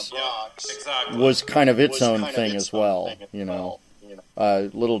Bronx, was kind of its own thing as well.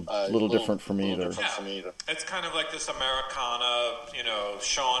 Little different from either. Yeah. It's kind of like this Americana,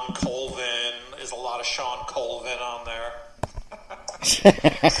 Sean Colvin. There's a lot of Sean Colvin on there.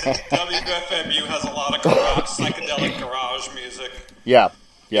 WFMU has a lot of psychedelic garage music. Yeah.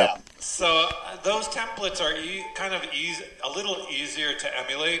 So those templates are kind of a little easier to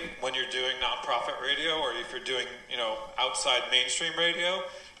emulate when you're doing nonprofit radio or if you're doing, outside mainstream radio.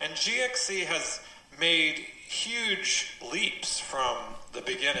 And GXC has made huge leaps from the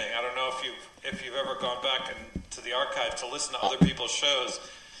beginning. I don't know if you've ever gone back to the archive to listen to other people's shows,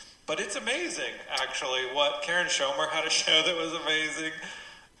 but it's amazing actually. What Karen Schomer had a show that was amazing.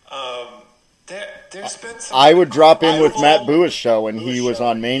 There's been some. I would drop in with Matt Bua's show when he was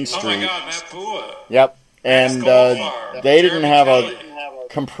on Main Street. Oh my God, Matt Bua. Yep, and they didn't have a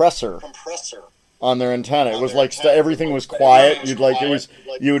compressor on their antenna. It was like everything was quiet. You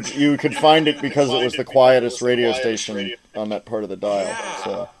could find it because it was the quietest radio station on that part of the dial. Yeah.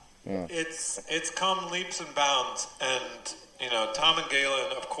 So, yeah. It's come leaps and bounds, and Tom and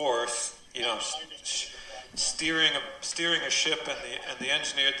Galen, of course, steering a ship, and the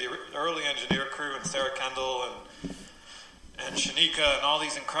early engineer crew, and Sarah Kendall and Shanika and all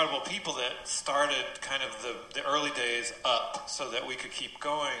these incredible people that started kind of the early days up so that we could keep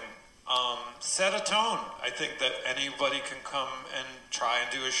going. Set a tone. I think that anybody can come and try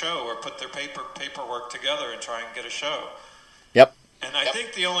and do a show or put their paperwork together and try and get a show. Yep. And I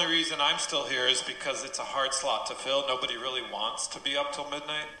think the only reason I'm still here is because it's a hard slot to fill. Nobody really wants to be up till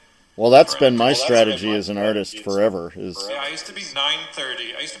midnight. Well, that's been my strategy as an artist forever. I used to be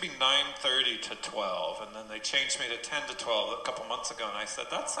 9:30. I used to be 9:30 to 12, and then they changed me to 10 to 12 a couple months ago. And I said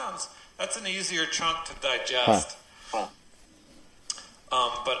that's an easier chunk to digest. Huh.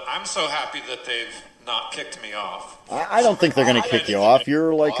 But I'm so happy that they've not kicked me off. I don't think they're going to kick you off.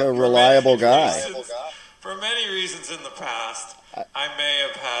 You're like a reliable guy. For many reasons in the past, I may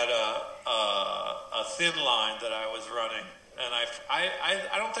have had a thin line that I was running. And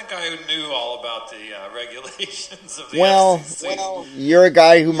I don't think I knew all about the regulations of the FCC. Well, you're a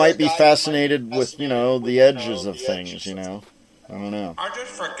guy who might be fascinated with, the edges of things, I don't know. I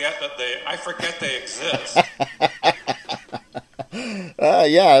just forget they exist.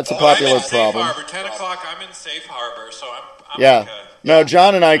 Yeah, it's a popular problem. Harbor, 10 o'clock, I'm in safe harbor, so I'm yeah. okay. No,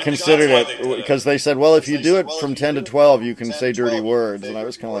 John and I considered it because they said, well, if you do it from 10 to 12, you can say dirty words. And I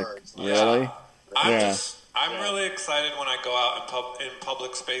was kind of like, really? Yeah. I'm really excited when I go out in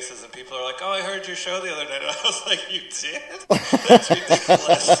public spaces and people are like, "Oh, I heard your show the other night." And I was like, "You did? That's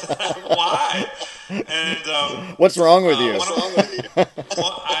ridiculous. Why?" And what's wrong with you?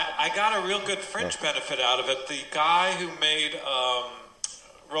 Well, I got a real good fringe benefit out of it. The guy who made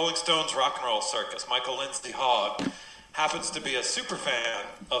Rolling Stones Rock and Roll Circus, Michael Lindsay Hogg, happens to be a super fan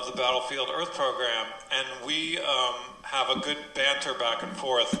of the Battlefield Earth program, and we have a good banter back and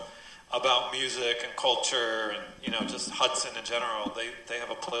forth about music and culture and just Hudson in general. They have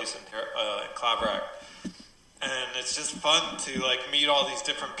a place in here in Clabrack, and it's just fun to meet all these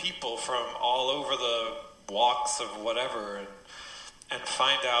different people from all over the walks of whatever and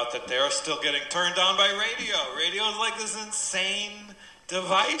find out that they're still getting turned on by radio. Radio is like this insane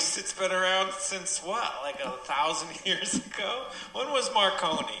device. It's been around since 1,000 years ago. When was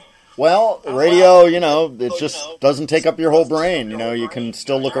Marconi? Well, radio, it just doesn't take up your whole brain. You can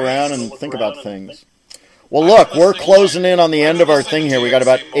still look around and think about things. Well, look, we're closing in on the end of our thing here. We got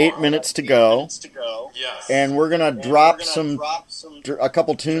about 8 minutes to go. Yes. And we're going to drop a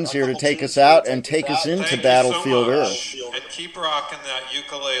couple tunes here to take us out and take us into Battlefield Earth. And keep rocking that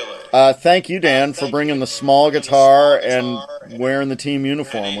ukulele. Thank you, Dan, for bringing the small guitar and wearing the team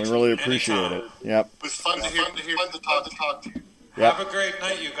uniform. We really appreciate it. Yep. It was fun to talk to you. Yep. Have a great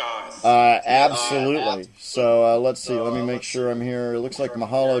night, you guys. Absolutely. So let's see. Let me make sure I'm here. It looks like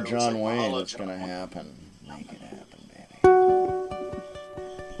Mahalo John Wayne is going to happen. Make it happen, baby.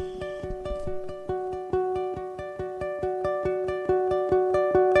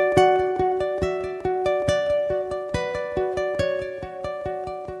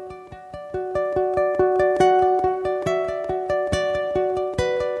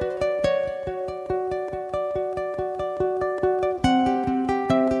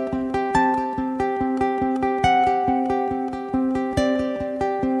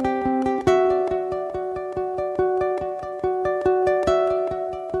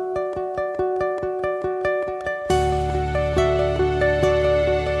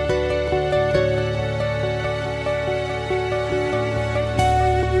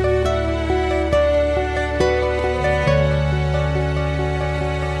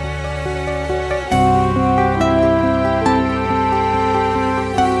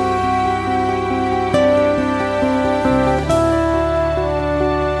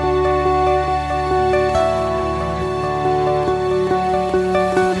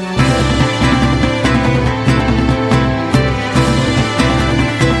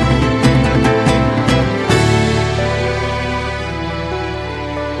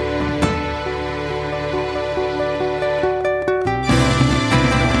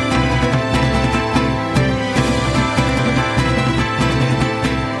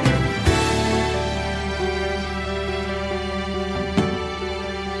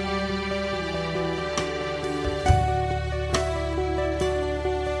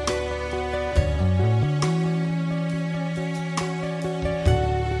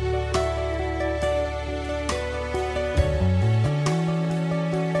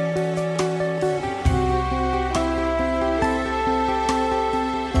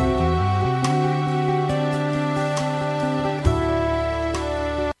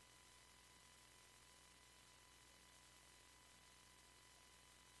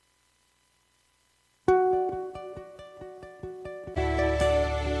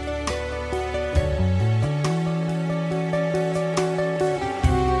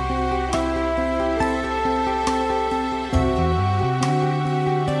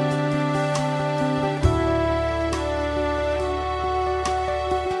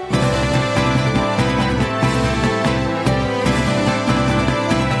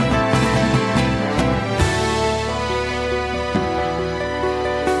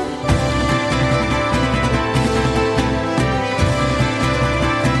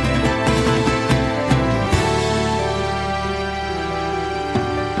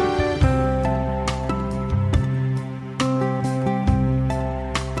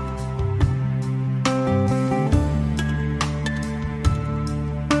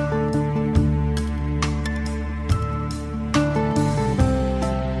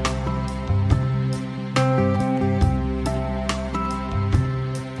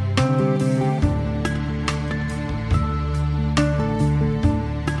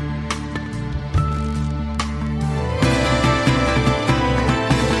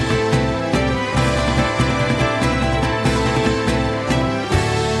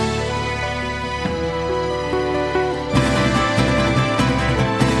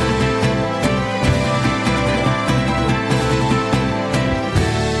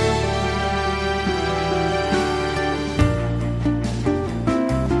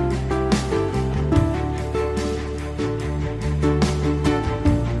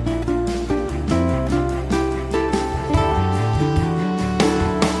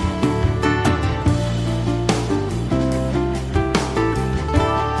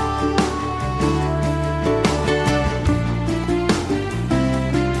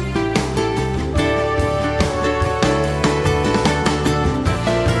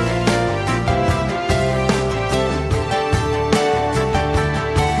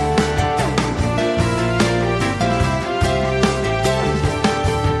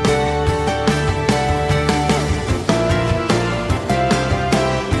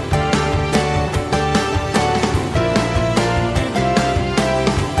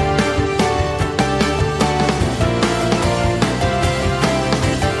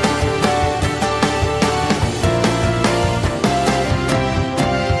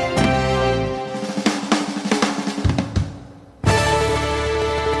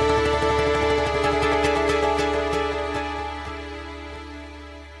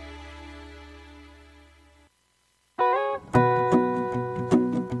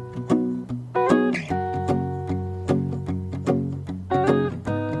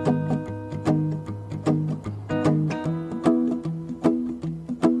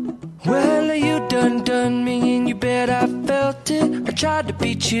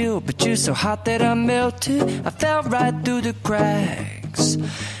 chill, but you're so hot that I melted. I fell right through the cracks.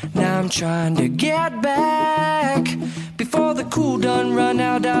 Now I'm trying to get back. Before the cool done run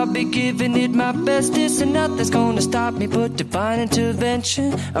out, I'll be giving it my bestest, and nothing's gonna stop me but divine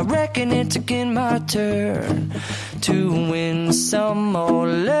intervention. I reckon it's again my turn to win some or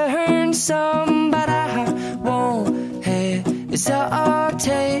learn some, but I won't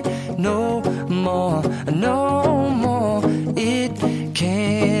hesitate no more, no more. It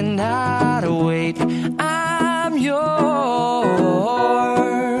cannot wait. I'm yours.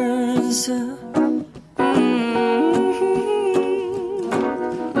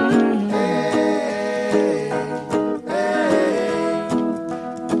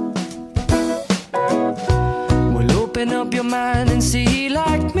 Open up your mind and see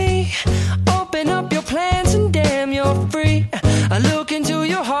like me. Open up your plans and damn, you're free. I look into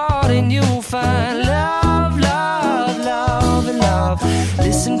your heart and you'll find love, love, love, and love.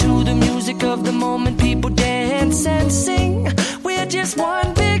 Listen to the music of the moment, people dance and sing. We're just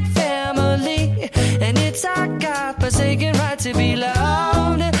one big family, and it's our God-forsaken right to be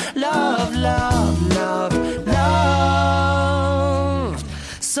loved. Love, love, love, love.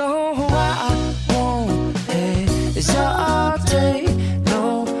 So I won't hesitate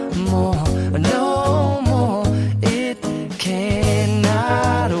no more, no more. It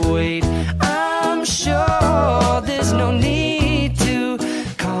cannot wait. I'm sure there's no need to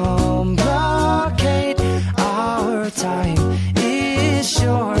complicate. Our time is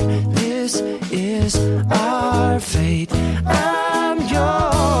short. This is our fate. I'm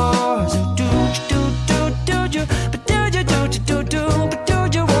yours. Do you, but do you, but do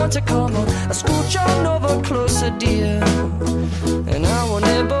you want to come on? I scooch on over closer, dear, and I will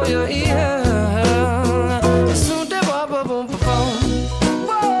nibble your ear.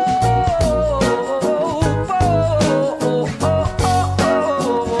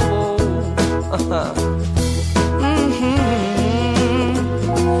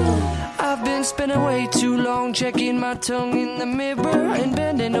 I've been spending way too long checking my tongue in the mirror and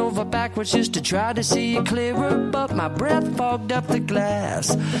bending over backwards just to try to see it clearer, but my breath fogged up the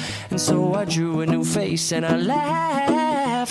glass, and so I drew a new face and I laughed.